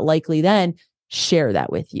not likely then share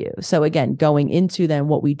that with you. So again, going into then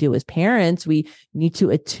what we do as parents, we need to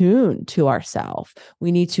attune to ourselves.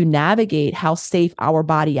 We need to navigate how safe our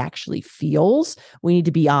body actually feels. We need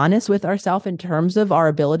to be honest with ourselves in terms of our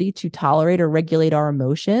ability to tolerate or regulate our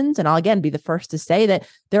emotions. And I'll again be the first to say that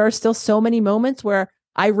there are still so many moments where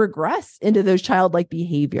I regress into those childlike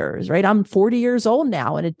behaviors, I'm 40 years old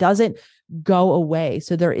now and it doesn't go away.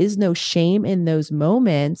 So there is no shame in those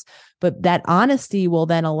moments, but that honesty will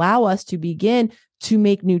then allow us to begin to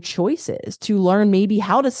make new choices, to learn maybe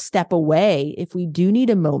how to step away if we do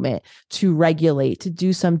need a moment to regulate, to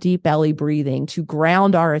do some deep belly breathing, to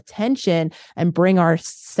ground our attention and bring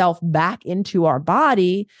ourself back into our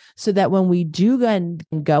body, so that when we do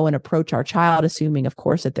go and approach our child, assuming, of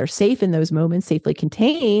course, that they're safe in those moments, safely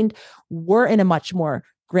contained, we're in a much more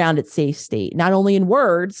grounded, safe state, not only in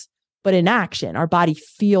words, but in action. Our body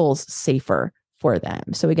feels safer for them.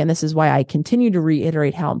 So again, this is why I continue to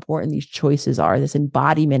reiterate how important these choices are, this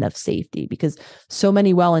embodiment of safety, because so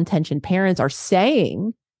many well-intentioned parents are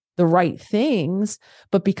saying the right things,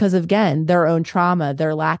 but because of, again, their own trauma,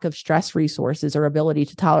 their lack of stress resources or ability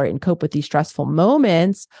to tolerate and cope with these stressful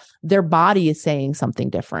moments, their body is saying something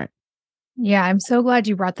different. Yeah, I'm so glad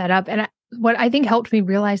you brought that up. And what I think helped me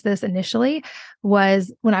realize this initially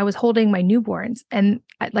was when I was holding my newborns, and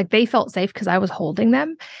they felt safe because I was holding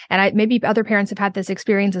them. And maybe other parents have had this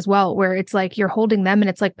experience as well, where it's like you're holding them and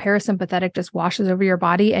it's like parasympathetic just washes over your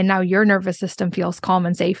body. And now your nervous system feels calm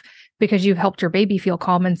and safe because you've helped your baby feel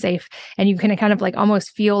calm and safe. And you can kind of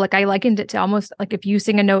almost feel I likened it to almost like if you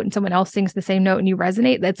sing a note and someone else sings the same note and you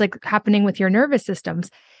resonate, that's happening with your nervous systems.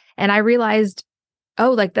 And I realized,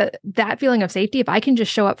 that feeling of safety, if I can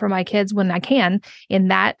just show up for my kids when I can in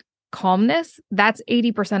that calmness, that's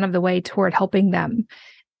 80% of the way toward helping them.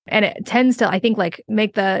 And it tends to, I think,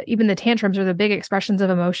 make even the tantrums or the big expressions of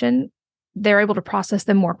emotion, they're able to process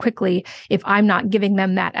them more quickly if I'm not giving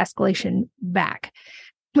them that escalation back.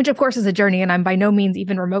 which of course is a journey, and I'm by no means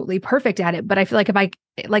even remotely perfect at it. But I feel like if I,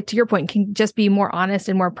 like to your point, can just be more honest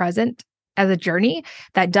and more present as a journey,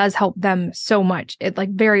 that does help them so much. It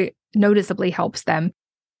like very noticeably helps them.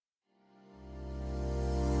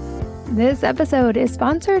 This episode is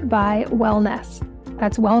sponsored by Wellness.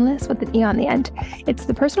 That's wellness with an E on the end. It's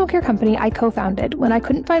the personal care company I co-founded when I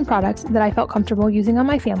couldn't find products that I felt comfortable using on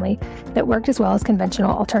my family that worked as well as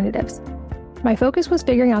conventional alternatives. My focus was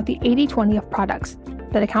figuring out the 80-20 of products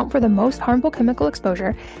that account for the most harmful chemical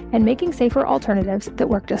exposure and making safer alternatives that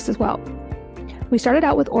work just as well. We started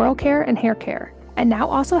out with oral care and hair care, and now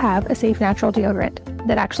also have a safe natural deodorant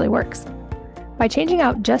that actually works. By changing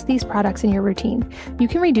out just these products in your routine, you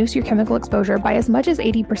can reduce your chemical exposure by as much as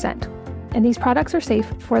 80%. And these products are safe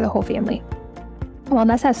for the whole family.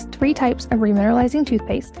 Wellness has 3 types of remineralizing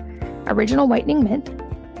toothpaste: original whitening mint,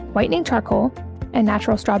 whitening charcoal, and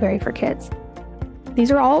natural strawberry for kids.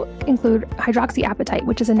 These are all include hydroxyapatite,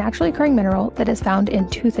 which is a naturally occurring mineral that is found in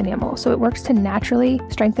tooth enamel, so it works to naturally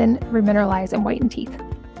strengthen, remineralize, and whiten teeth.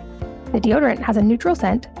 The deodorant has a neutral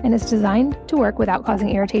scent and is designed to work without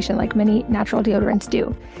causing irritation like many natural deodorants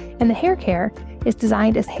do. And the hair care is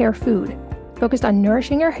designed as hair food, focused on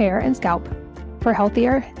nourishing your hair and scalp for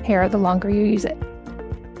healthier hair the longer you use it.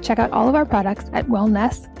 Check out all of our products at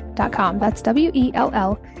wellness.com. That's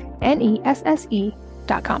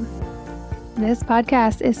WELLNESSE.com. This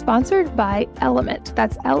podcast is sponsored by Element.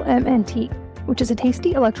 That's LMNT, which is a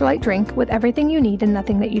tasty electrolyte drink with everything you need and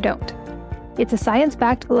nothing that you don't. It's a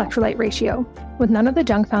science-backed electrolyte ratio with none of the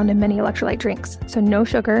junk found in many electrolyte drinks. So no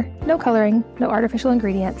sugar, no coloring, no artificial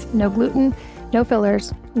ingredients, no gluten, no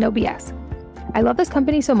fillers, no BS. I love this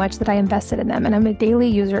company so much that I invested in them, and I'm a daily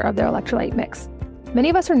user of their electrolyte mix. Many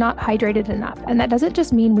of us are not hydrated enough, and that doesn't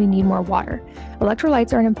just mean we need more water.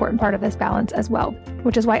 Electrolytes are an important part of this balance as well,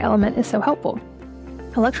 which is why Element is so helpful.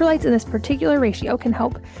 Electrolytes in this particular ratio can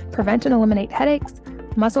help prevent and eliminate headaches,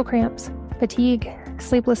 muscle cramps, fatigue,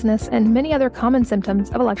 sleeplessness, and many other common symptoms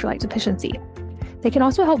of electrolyte deficiency. They can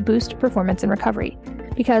also help boost performance and recovery,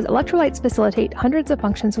 because electrolytes facilitate hundreds of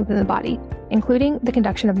functions within the body, including the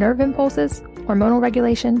conduction of nerve impulses, hormonal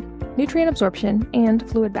regulation, nutrient absorption, and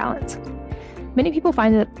fluid balance. Many people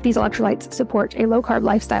find that these electrolytes support a low-carb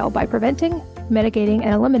lifestyle by preventing, mitigating,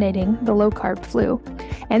 and eliminating the low-carb flu.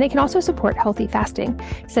 And they can also support healthy fasting,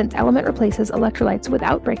 since Element replaces electrolytes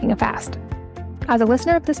without breaking a fast. As a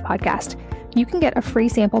listener of this podcast, you can get a free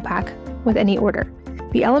sample pack with any order.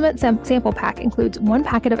 The Element sample pack includes 1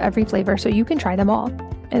 packet of every flavor, so you can try them all.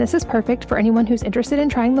 And this is perfect for anyone who's interested in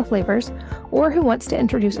trying the flavors or who wants to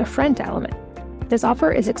introduce a friend to Element. This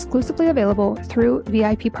offer is exclusively available through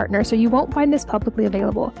VIP partners, so you won't find this publicly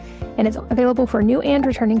available, and it's available for new and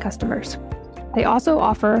returning customers. They also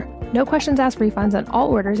offer no questions asked refunds on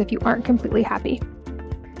all orders if you aren't completely happy.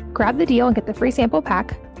 Grab the deal and get the free sample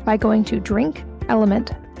pack by going to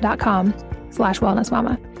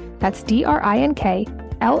drinkelement.com/wellnessmama. That's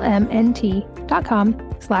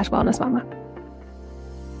DRINKLMNT.com/wellnessmama.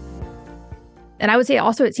 And I would say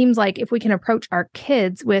also, it seems like if we can approach our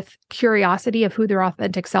kids with curiosity of who their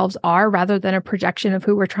authentic selves are, rather than a projection of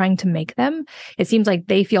who we're trying to make them, it seems like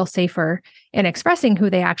they feel safer in expressing who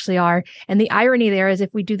they actually are. And the irony there is, if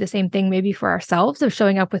we do the same thing maybe for ourselves, of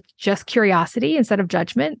showing up with just curiosity instead of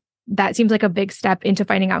judgment, that seems like a big step into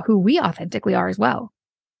finding out who we authentically are as well.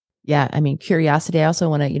 Yeah. I mean, curiosity. I also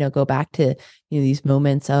want to, go back to, these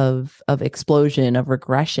moments of explosion, of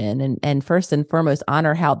regression, and first and foremost,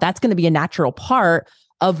 honor how that's going to be a natural part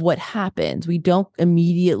of what happens. We don't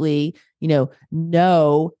immediately,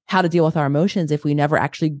 know how to deal with our emotions if we never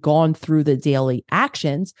actually gone through the daily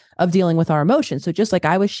actions of dealing with our emotions. So just like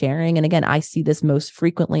I was sharing, and again, I see this most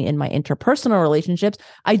frequently in my interpersonal relationships,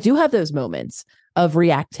 I do have those moments of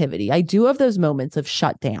reactivity. I do have those moments of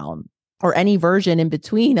shutdown, or any version in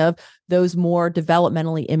between of those more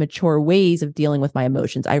developmentally immature ways of dealing with my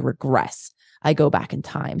emotions. I regress. I go back in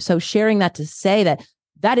time. So sharing that to say that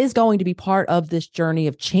is going to be part of this journey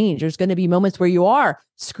of change. There's going to be moments where you are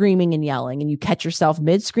screaming and yelling, and you catch yourself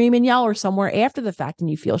mid scream and yell, or somewhere after the fact,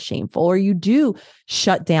 and you feel shameful, or you do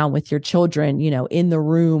shut down with your children, in the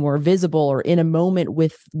room or visible or in a moment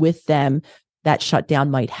with them. That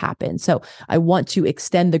shutdown might happen. So I want to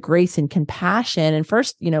extend the grace and compassion, and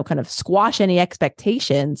first, kind of squash any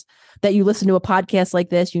expectations that you listen to a podcast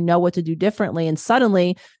like this, you know what to do differently. And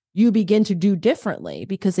suddenly you begin to do differently,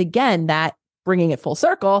 because again, that bringing it full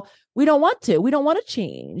circle, we don't want to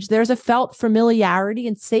change. There's a felt familiarity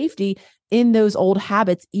and safety in those old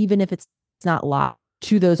habits, even if it's not locked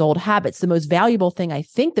to those old habits. The most valuable thing I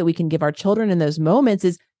think that we can give our children in those moments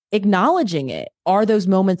is acknowledging it are those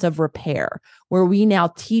moments of repair where we now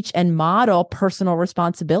teach and model personal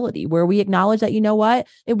responsibility, where we acknowledge that, you know what,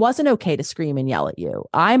 it wasn't okay to scream and yell at you.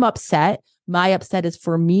 I'm upset. My upset is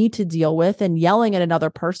for me to deal with, and yelling at another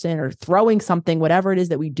person or throwing something, whatever it is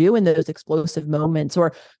that we do in those explosive moments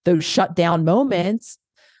or those shut down moments,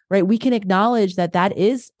 right? We can acknowledge that that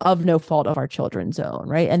is of no fault of our children's own,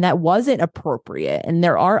 right? And that wasn't appropriate. And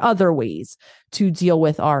there are other ways to deal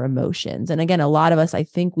with our emotions. And again, a lot of us, I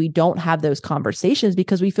think we don't have those conversations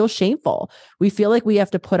because we feel shameful. We feel like we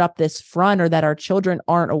have to put up this front or that our children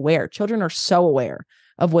aren't aware. Children are so aware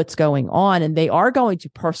of what's going on, and they are going to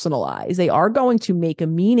personalize. They are going to make a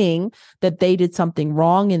meaning that they did something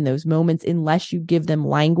wrong in those moments unless you give them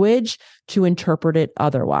language to interpret it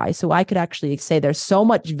otherwise. So I could actually say there's so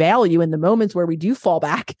much value in the moments where we do fall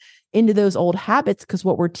back into those old habits, because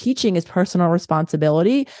what we're teaching is personal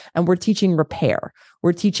responsibility, and we're teaching repair.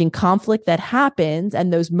 We're teaching conflict that happens,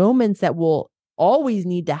 and those moments that we'll always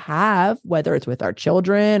need to have, whether it's with our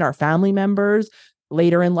children, our family members,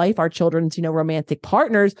 later in life, our children's, romantic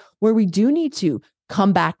partners, where we do need to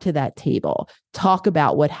come back to that table, talk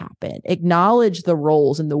about what happened, acknowledge the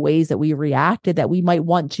roles and the ways that we reacted that we might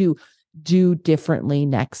want to do differently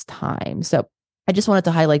next time. So I just wanted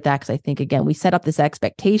to highlight that, because I think, again, we set up this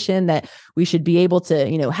expectation that we should be able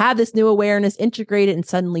to, have this new awareness, integrate it, and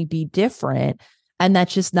suddenly be different. And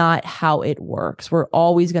that's just not how it works. We're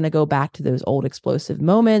always going to go back to those old explosive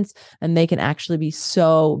moments, and they can actually be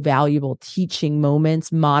so valuable teaching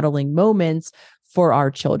moments, modeling moments for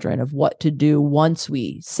our children of what to do once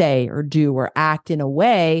we say or do or act in a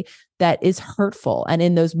way that is hurtful. And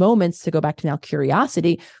in those moments, to go back to now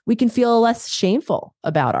curiosity, we can feel less shameful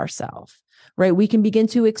about ourselves, right? We can begin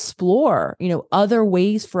to explore, other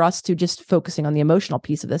ways for us to, just focusing on the emotional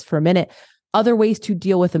piece of this for a minute, other ways to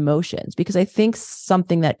deal with emotions. Because I think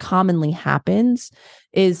something that commonly happens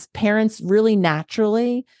is parents really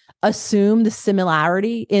naturally assume the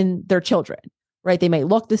similarity in their children, right? They might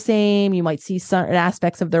look the same. You might see certain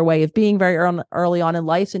aspects of their way of being very early on in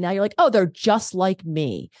life. So now you're like, oh, they're just like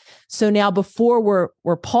me. So now before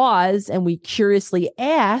we're paused and we curiously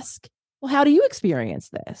ask, well, how do you experience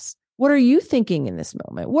this? What are you thinking in this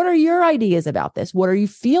moment? What are your ideas about this? What are you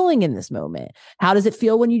feeling in this moment? How does it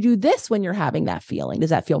feel when you do this, when you're having that feeling? Does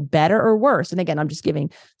that feel better or worse? And again, I'm just giving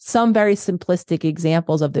some very simplistic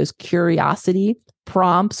examples of those curiosity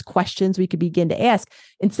prompts, questions we could begin to ask.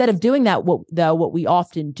 Instead of doing that, what we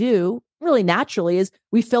often do really naturally is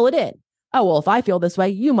we fill it in. Oh, well, if I feel this way,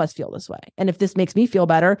 you must feel this way. And if this makes me feel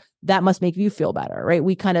better, that must make you feel better, right?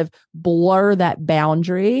 We kind of blur that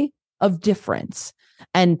boundary of difference.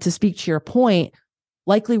 And to speak to your point,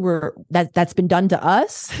 likely that's been done to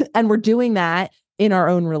us, and we're doing that in our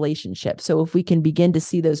own relationship. So if we can begin to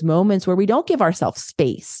see those moments where we don't give ourselves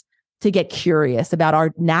space to get curious about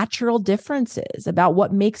our natural differences, about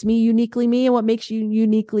what makes me uniquely me and what makes you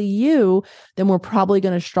uniquely you, then we're probably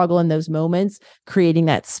going to struggle in those moments, creating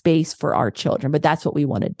that space for our children. But that's what we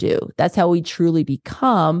want to do. That's how we truly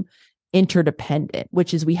become interdependent,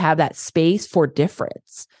 which is we have that space for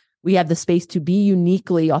difference. We have the space to be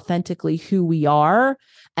uniquely, authentically who we are.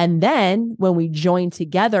 And then when we join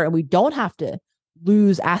together, and we don't have to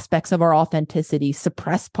lose aspects of our authenticity,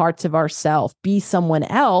 suppress parts of ourselves, be someone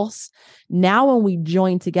else. Now, when we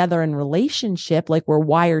join together in relationship, like we're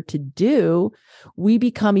wired to do, we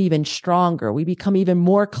become even stronger. We become even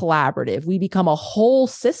more collaborative. We become a whole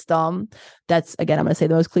system that's, again, I'm going to say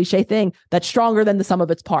the most cliche thing, that's stronger than the sum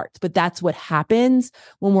of its parts. But that's what happens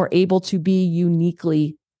when we're able to be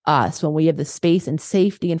uniquely us, when we have the space and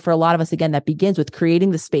safety. And for a lot of us, again, that begins with creating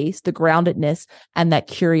the space, the groundedness, and that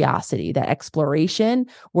curiosity, that exploration,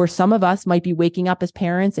 where some of us might be waking up as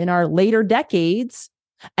parents in our later decades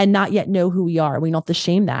and not yet know who we are. We don't have to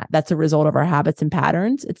shame that. That's a result of our habits and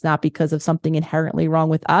patterns. It's not because of something inherently wrong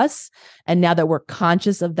with us. And now that we're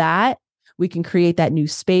conscious of that, we can create that new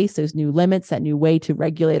space, those new limits, that new way to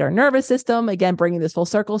regulate our nervous system. Again, bringing this full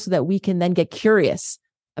circle so that we can then get curious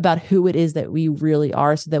about who it is that we really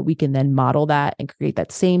are, so that we can then model that and create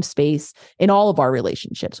that same space in all of our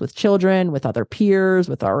relationships with children, with other peers,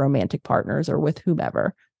 with our romantic partners, or with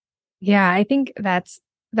whomever. Yeah, I think that's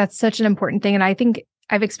such an important thing. And I think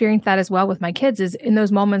I've experienced that as well with my kids, is in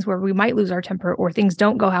those moments where we might lose our temper or things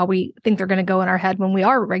don't go how we think they're going to go in our head when we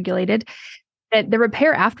are regulated, that the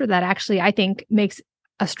repair after that actually, I think, makes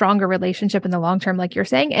a stronger relationship in the long term, like you're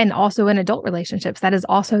saying, and also in adult relationships. That is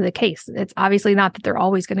also the case. It's obviously not that they're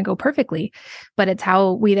always going to go perfectly, but it's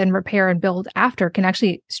how we then repair and build after can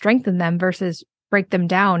actually strengthen them versus break them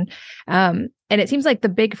down. And it seems like the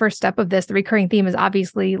big first step of this, the recurring theme, is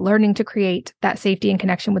obviously learning to create that safety and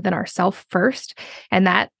connection within ourselves first. And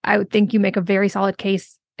that, I would think, you make a very solid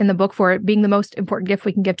case in the book for it being the most important gift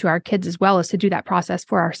we can give to our kids as well, is to do that process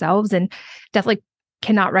for ourselves. And definitely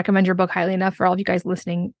cannot recommend your book highly enough for all of you guys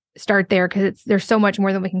listening. Start there, because there's so much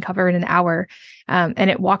more than we can cover in an hour. And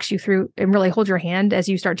it walks you through and really holds your hand as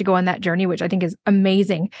you start to go on that journey, which I think is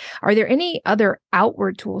amazing. Are there any other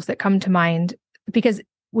outward tools that come to mind? Because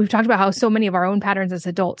we've talked about how so many of our own patterns as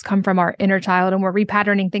adults come from our inner child, and we're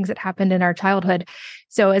repatterning things that happened in our childhood.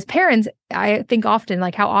 So as parents, I think often,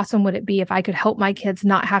 like, how awesome would it be if I could help my kids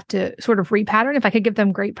not have to sort of repattern, if I could give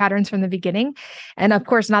them great patterns from the beginning? And of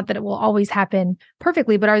course, not that it will always happen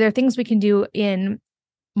perfectly, but are there things we can do in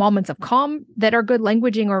moments of calm that are good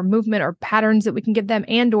languaging or movement or patterns that we can give them,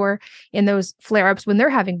 and or in those flare-ups when they're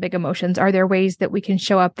having big emotions? Are there ways that we can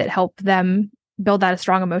show up that help them build that a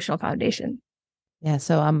strong emotional foundation? Yeah.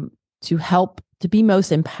 So to help to be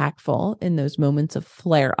most impactful in those moments of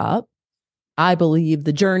flare up, I believe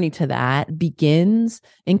the journey to that begins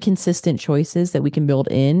in consistent choices that we can build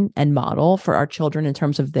in and model for our children in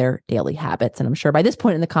terms of their daily habits. And I'm sure by this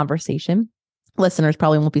point in the conversation, listeners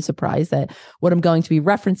probably won't be surprised that what I'm going to be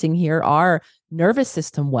referencing here are nervous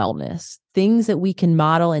system wellness, things that we can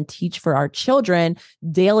model and teach for our children,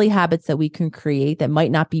 daily habits that we can create that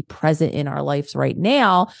might not be present in our lives right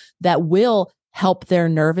now, that will help their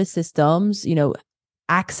nervous systems,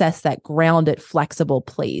 access that grounded, flexible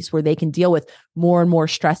place where they can deal with more and more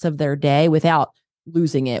stress of their day without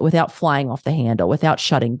losing it, without flying off the handle, without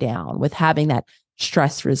shutting down, with having that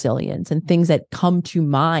stress resilience. And things that come to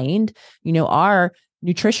mind, are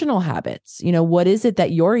nutritional habits. What is it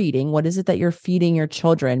that you're eating? What is it that you're feeding your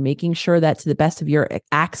children? Making sure that to the best of your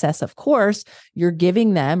access, of course, you're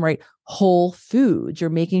giving them, right, whole foods. You're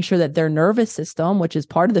making sure that their nervous system, which is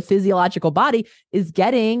part of the physiological body, is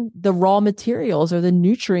getting the raw materials or the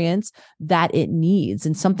nutrients that it needs.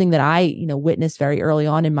 And something that I, witnessed very early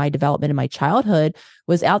on in my development in my childhood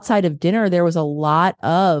was outside of dinner, there was a lot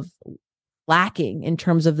of lacking in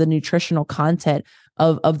terms of the nutritional content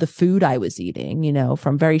of the food I was eating,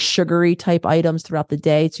 from very sugary type items throughout the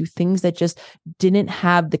day to things that just didn't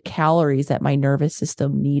have the calories that my nervous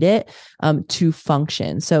system needed to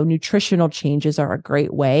function. So nutritional changes are a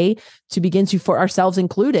great way to begin to, for ourselves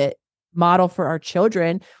included, model for our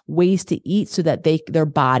children ways to eat so that their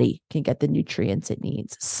body can get the nutrients it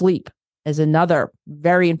needs. Sleep is another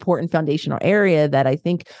very important foundational area that I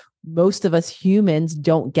think most of us humans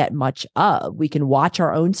don't get much of. We can watch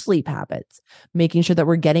our own sleep habits, making sure that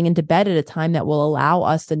we're getting into bed at a time that will allow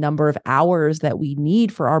us the number of hours that we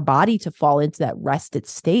need for our body to fall into that rested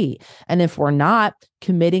state. And if we're not,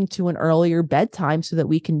 committing to an earlier bedtime so that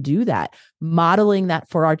we can do that. Modeling that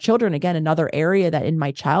for our children. Again, another area that in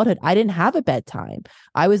my childhood, I didn't have a bedtime.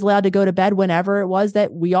 I was allowed to go to bed whenever it was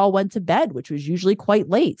that we all went to bed, which was usually quite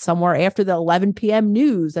late, somewhere after the 11 p.m.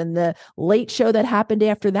 news and the late show that happened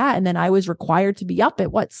after that. And then I was required to be up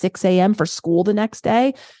at 6 a.m. for school the next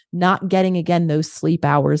day, not getting, again, those sleep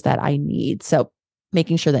hours that I need. So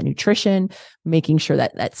making sure that nutrition, making sure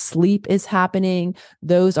that sleep is happening.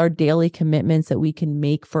 Those are daily commitments that we can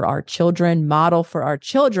make for our children, model for our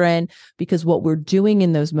children, because what we're doing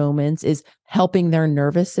in those moments is helping their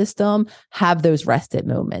nervous system have those rested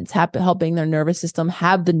moments, helping their nervous system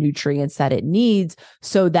have the nutrients that it needs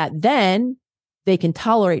so that then they can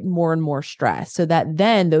tolerate more and more stress, so that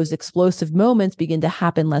then those explosive moments begin to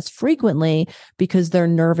happen less frequently because their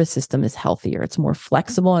nervous system is healthier. It's more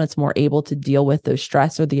flexible and it's more able to deal with those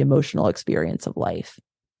stress or the emotional experience of life.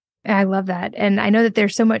 I love that. And I know that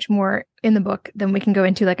there's so much more in the book than we can go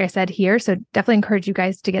into, like I said here. So definitely encourage you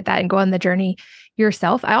guys to get that and go on the journey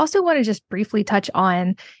yourself. I also want to just briefly touch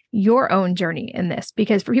on your own journey in this,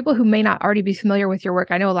 because for people who may not already be familiar with your work,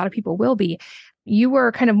 I know a lot of people will be. You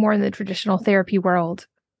were kind of more in the traditional therapy world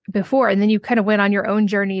before, and then you kind of went on your own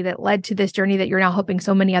journey that led to this journey that you're now helping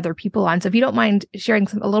so many other people on. So if you don't mind sharing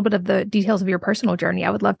a little bit of the details of your personal journey, I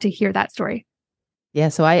would love to hear that story. Yeah.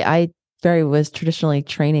 So I was traditionally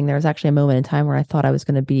training. There was actually a moment in time where I thought I was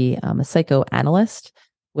going to be a psychoanalyst,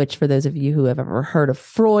 which for those of you who have ever heard of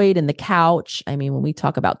Freud and the couch, I mean, when we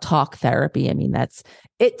talk about talk therapy, I mean, that's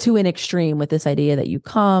it to an extreme with this idea that you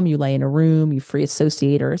come, you lay in a room, you free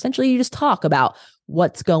associate, or essentially you just talk about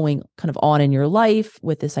what's going kind of on in your life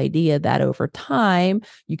with this idea that over time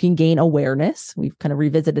you can gain awareness. We've kind of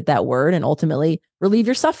revisited that word and ultimately relieve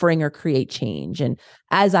your suffering or create change. And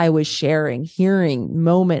as I was sharing, hearing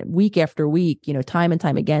week after week, time and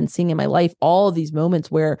time again, seeing in my life all of these moments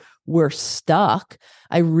where we're stuck,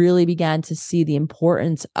 I really began to see the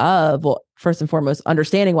importance of, well, first and foremost,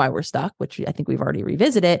 understanding why we're stuck, which I think we've already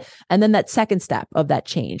revisited. And then that second step of that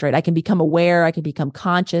change, right? I can become aware, I can become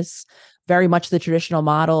conscious very much the traditional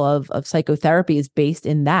model of psychotherapy is based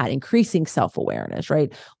in that, increasing self-awareness,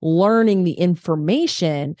 right? Learning the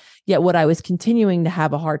information. Yet what I was continuing to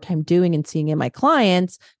have a hard time doing and seeing in my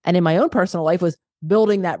clients and in my own personal life was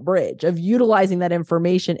building that bridge of utilizing that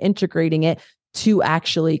information, integrating it to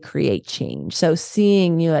actually create change. So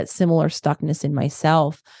seeing, that similar stuckness in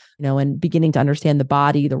myself, and beginning to understand the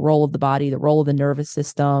body, the role of the body, the role of the nervous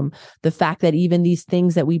system, the fact that even these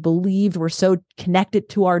things that we believed were so connected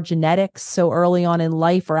to our genetics so early on in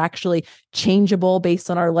life are actually changeable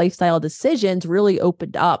based on our lifestyle decisions really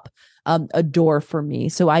opened up a door for me.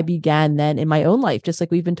 So I began then in my own life, just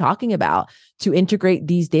like we've been talking about, to integrate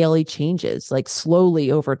these daily changes, like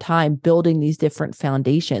slowly over time, building these different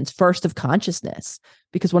foundations, first of consciousness,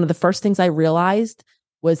 because one of the first things I realized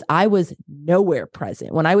was I was nowhere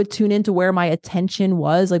present. When I would tune into where my attention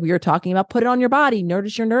was, like we were talking about, put it on your body,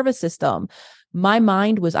 notice your nervous system. My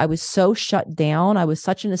mind was, I was so shut down. I was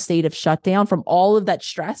such in a state of shutdown from all of that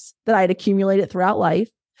stress that I had accumulated throughout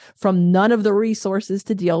life, from none of the resources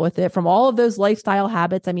to deal with it, from all of those lifestyle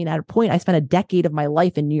habits. I mean, at a point, I spent a decade of my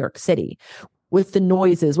life in New York City with the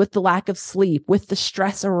noises, with the lack of sleep, with the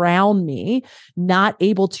stress around me, not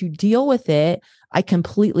able to deal with it. I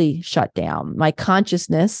completely shut down. My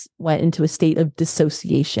consciousness went into a state of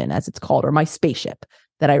dissociation, as it's called, or my spaceship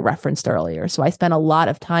that I referenced earlier. So I spent a lot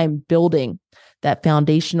of time building that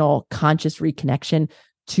foundational conscious reconnection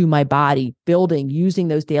to my body, using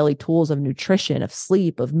those daily tools of nutrition, of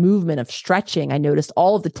sleep, of movement, of stretching. I noticed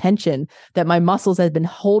all of the tension that my muscles had been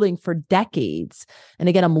holding for decades. And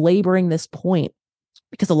again, I'm laboring this point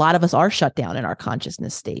because a lot of us are shut down in our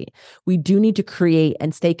consciousness state. We do need to create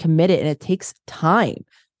and stay committed, and it takes time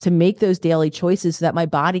to make those daily choices so that my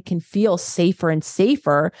body can feel safer and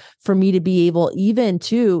safer for me to be able even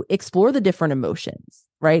to explore the different emotions,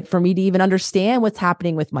 right? For me to even understand what's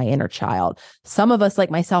happening with my inner child. Some of us,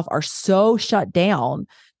 like myself, are so shut down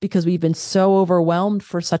because we've been so overwhelmed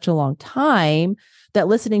for such a long time that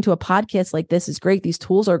listening to a podcast like this is great. These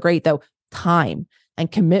tools are great, though. Time and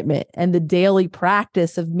commitment and the daily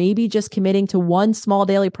practice of maybe just committing to one small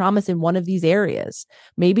daily promise in one of these areas,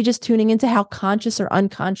 maybe just tuning into how conscious or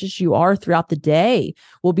unconscious you are throughout the day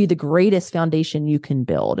will be the greatest foundation you can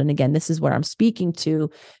build. And again, this is where I'm speaking to,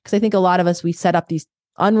 because I think a lot of us, we set up these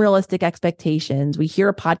unrealistic expectations. We hear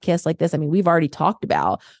a podcast like this. I mean, we've already talked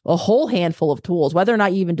about a whole handful of tools, whether or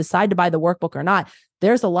not you even decide to buy the workbook or not.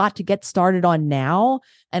 There's a lot to get started on now.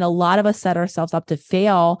 And a lot of us set ourselves up to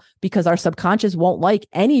fail because our subconscious won't like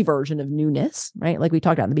any version of newness, right? Like we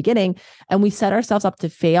talked about in the beginning. And we set ourselves up to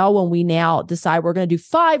fail when we now decide we're going to do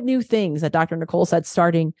 5 new things that Dr. Nicole said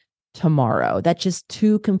starting tomorrow. That's just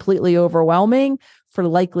too completely overwhelming for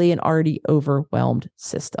likely an already overwhelmed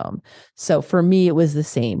system. So for me, it was the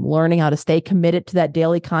same, learning how to stay committed to that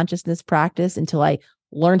daily consciousness practice until I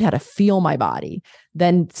learned how to feel my body,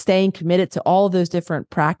 then staying committed to all of those different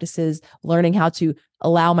practices, learning how to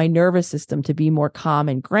allow my nervous system to be more calm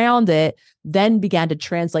and grounded, then began to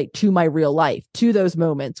translate to my real life, to those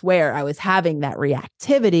moments where I was having that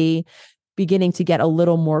reactivity, beginning to get a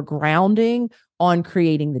little more grounding on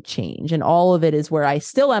creating the change. And all of it is where I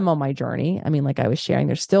still am on my journey. I mean, like I was sharing,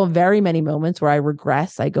 there's still very many moments where I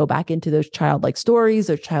regress. I go back into those childlike stories,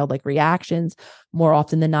 those childlike reactions, more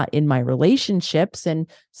often than not in my relationships. And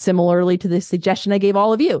similarly to the suggestion I gave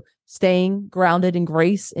all of you, staying grounded in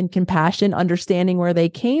grace and compassion, understanding where they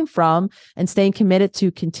came from, and staying committed to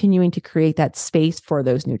continuing to create that space for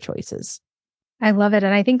those new choices. I love it.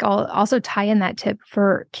 And I think I'll also tie in that tip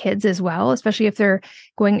for kids as well, especially if they're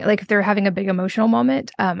if they're having a big emotional moment.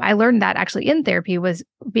 I learned that actually in therapy, was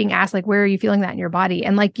being asked, like, where are you feeling that in your body?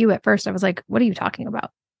 And like you at first, I was like, what are you talking about?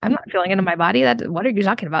 I'm not feeling it in my body. What are you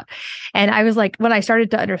talking about? And I was like, when I started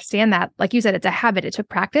to understand that, like you said, it's a habit. It took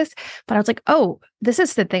practice, but I was like, oh, this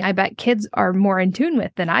is the thing I bet kids are more in tune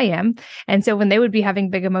with than I am. And so when they would be having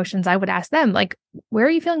big emotions, I would ask them, like, where are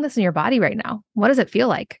you feeling this in your body right now? What does it feel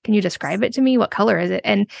like? Can you describe it to me? What color is it?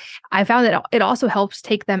 And I found that it also helps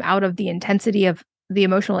take them out of the intensity of the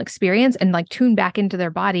emotional experience and like tune back into their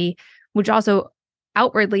body, which also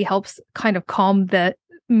outwardly helps kind of calm the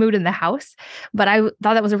mood in the house. But I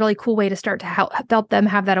thought that was a really cool way to start to help them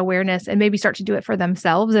have that awareness and maybe start to do it for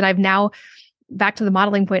themselves. And I've now, back to the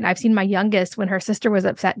modeling point, I've seen my youngest, when her sister was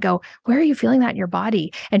upset, go, where are you feeling that in your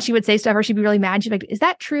body? And she would say stuff, or she'd be really mad. She'd be like, is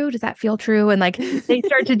that true? Does that feel true? And like, they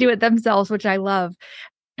start to do it themselves, which I love.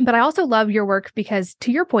 But I also love your work because,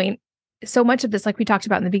 to your point, so much of this, like we talked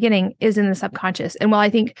about in the beginning, is in the subconscious. And while I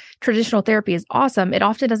think traditional therapy is awesome, it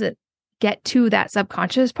often doesn't get to that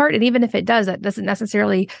subconscious part. And even if it does, that doesn't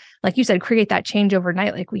necessarily, like you said, create that change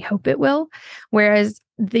overnight like we hope it will. Whereas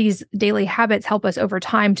these daily habits help us over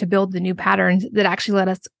time to build the new patterns that actually let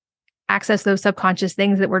us access those subconscious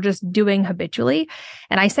things that we're just doing habitually.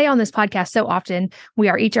 And I say on this podcast so often, we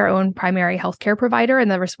are each our own primary healthcare provider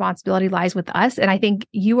and the responsibility lies with us. And I think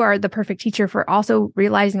you are the perfect teacher for also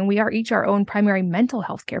realizing we are each our own primary mental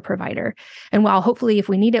health care provider. And while hopefully if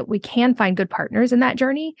we need it, we can find good partners in that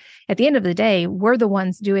journey, at the end of the day, we're the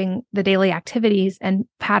ones doing the daily activities and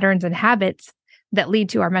patterns and habits that lead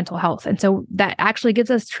to our mental health. And so that actually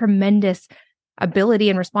gives us tremendous ability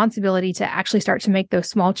and responsibility to actually start to make those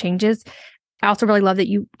small changes. I also really love that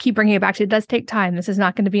you keep bringing it back to it does take time. This is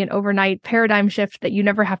not going to be an overnight paradigm shift that you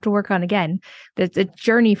never have to work on again. It's a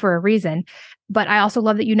journey for a reason. But I also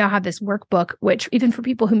love that you now have this workbook, which even for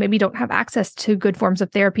people who maybe don't have access to good forms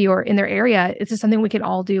of therapy or in their area, this is something we can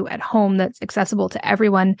all do at home that's accessible to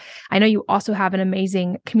everyone. I know you also have an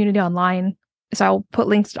amazing community online. So I'll put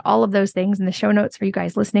links to all of those things in the show notes for you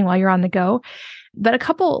guys listening while you're on the go. But a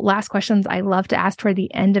couple last questions I love to ask toward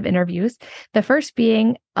the end of interviews. The first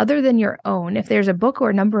being, other than your own, if there's a book or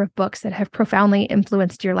a number of books that have profoundly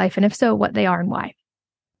influenced your life, and if so, what they are and why.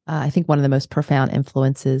 I think one of the most profound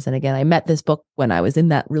influences, and again, I met this book when I was in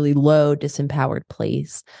that really low, disempowered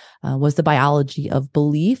place, was The Biology of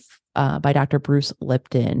Belief by Dr. Bruce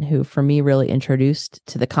Lipton, who for me really introduced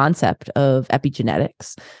to the concept of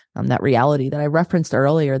epigenetics, that reality that I referenced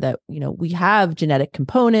earlier that, we have genetic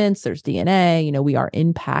components, there's DNA, we are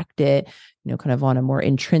impacted, kind of on a more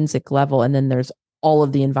intrinsic level. And then there's all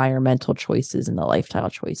of the environmental choices and the lifestyle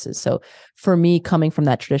choices. So for me, coming from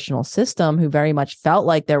that traditional system, who very much felt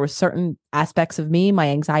like there were certain aspects of me, my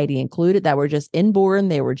anxiety included, that were just inborn,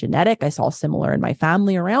 they were genetic. I saw similar in my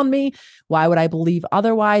family around me. Why would I believe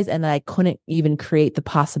otherwise? And I couldn't even create the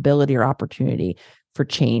possibility or opportunity for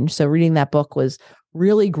change. So reading that book was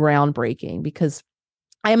really groundbreaking because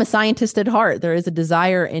I am a scientist at heart. There is a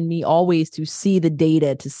desire in me always to see the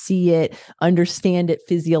data, to see it, understand it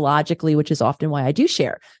physiologically, which is often why I do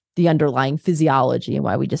share the underlying physiology and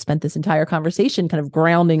why we just spent this entire conversation kind of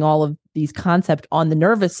grounding all of these concepts on the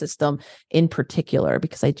nervous system in particular,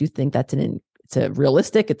 because I do think that's it's a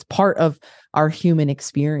realistic, it's part of our human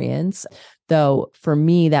experience. Though for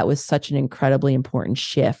me, that was such an incredibly important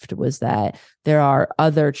shift, was that there are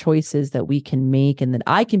other choices that we can make and that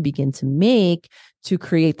I can begin to make to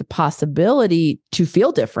create the possibility to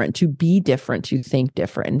feel different, to be different, to think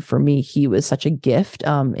different. And for me, he was such a gift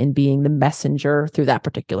in being the messenger through that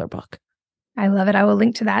particular book. I love it. I will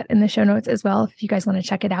link to that in the show notes as well if you guys want to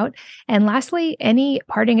check it out. And lastly, any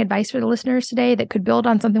parting advice for the listeners today that could build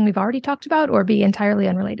on something we've already talked about or be entirely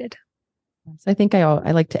unrelated? So I think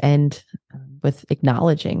I like to end with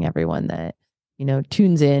acknowledging everyone that,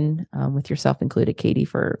 tunes in, with yourself included, Katie,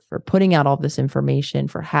 for putting out all this information,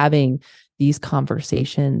 for having these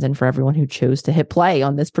conversations, and for everyone who chose to hit play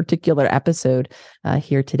on this particular episode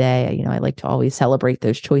here today. I like to always celebrate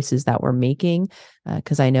those choices that we're making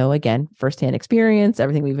because I know, again, firsthand experience,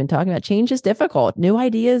 everything we've been talking about, change is difficult. New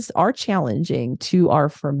ideas are challenging to our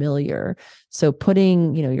familiar. So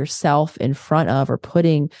putting, yourself in front of, or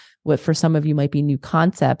putting what for some of you might be new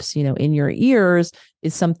concepts, in your ears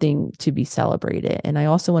is something to be celebrated. And I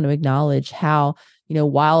also want to acknowledge how,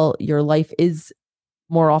 while your life is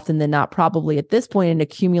more often than not, probably at this point, an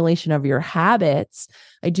accumulation of your habits,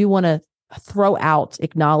 I do want to throw out,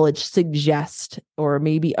 acknowledge, suggest, or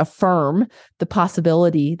maybe affirm the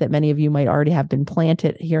possibility that many of you might already have been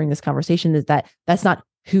planted hearing this conversation, is that that's not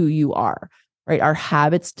who you are, right? Our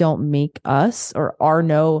habits don't make us, or are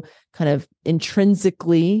no kind of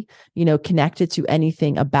intrinsically, connected to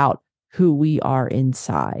anything about who we are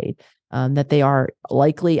inside. That they are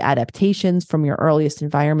likely adaptations from your earliest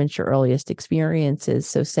environments, your earliest experiences.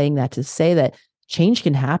 So saying that to say that change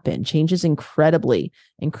can happen. Change is incredibly,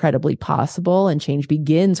 incredibly possible. And change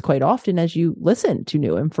begins quite often as you listen to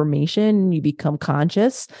new information. You become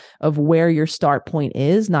conscious of where your start point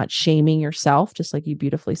is, not shaming yourself, just like you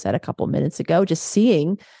beautifully said a couple minutes ago. Just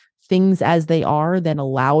seeing things as they are then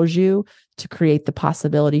allows you to create the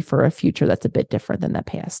possibility for a future that's a bit different than the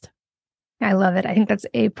past. I love it. I think that's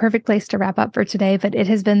a perfect place to wrap up for today, but it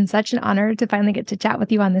has been such an honor to finally get to chat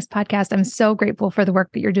with you on this podcast. I'm so grateful for the work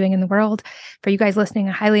that you're doing in the world. For you guys listening,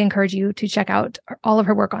 I highly encourage you to check out all of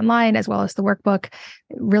her work online, as well as the workbook.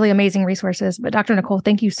 Really amazing resources. But Dr. Nicole,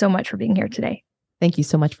 thank you so much for being here today. Thank you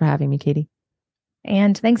so much for having me, Katie.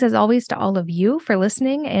 And thanks as always to all of you for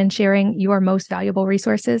listening and sharing your most valuable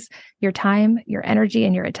resources, your time, your energy,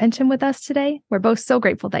 and your attention with us today. We're both so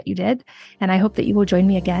grateful that you did. And I hope that you will join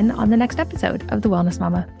me again on the next episode of the Wellness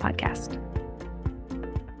Mama podcast.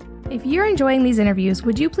 If you're enjoying these interviews,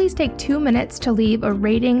 would you please take 2 minutes to leave a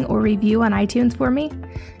rating or review on iTunes for me?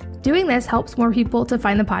 Doing this helps more people to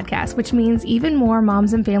find the podcast, which means even more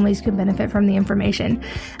moms and families can benefit from the information.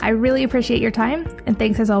 I really appreciate your time, and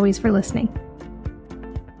thanks as always for listening.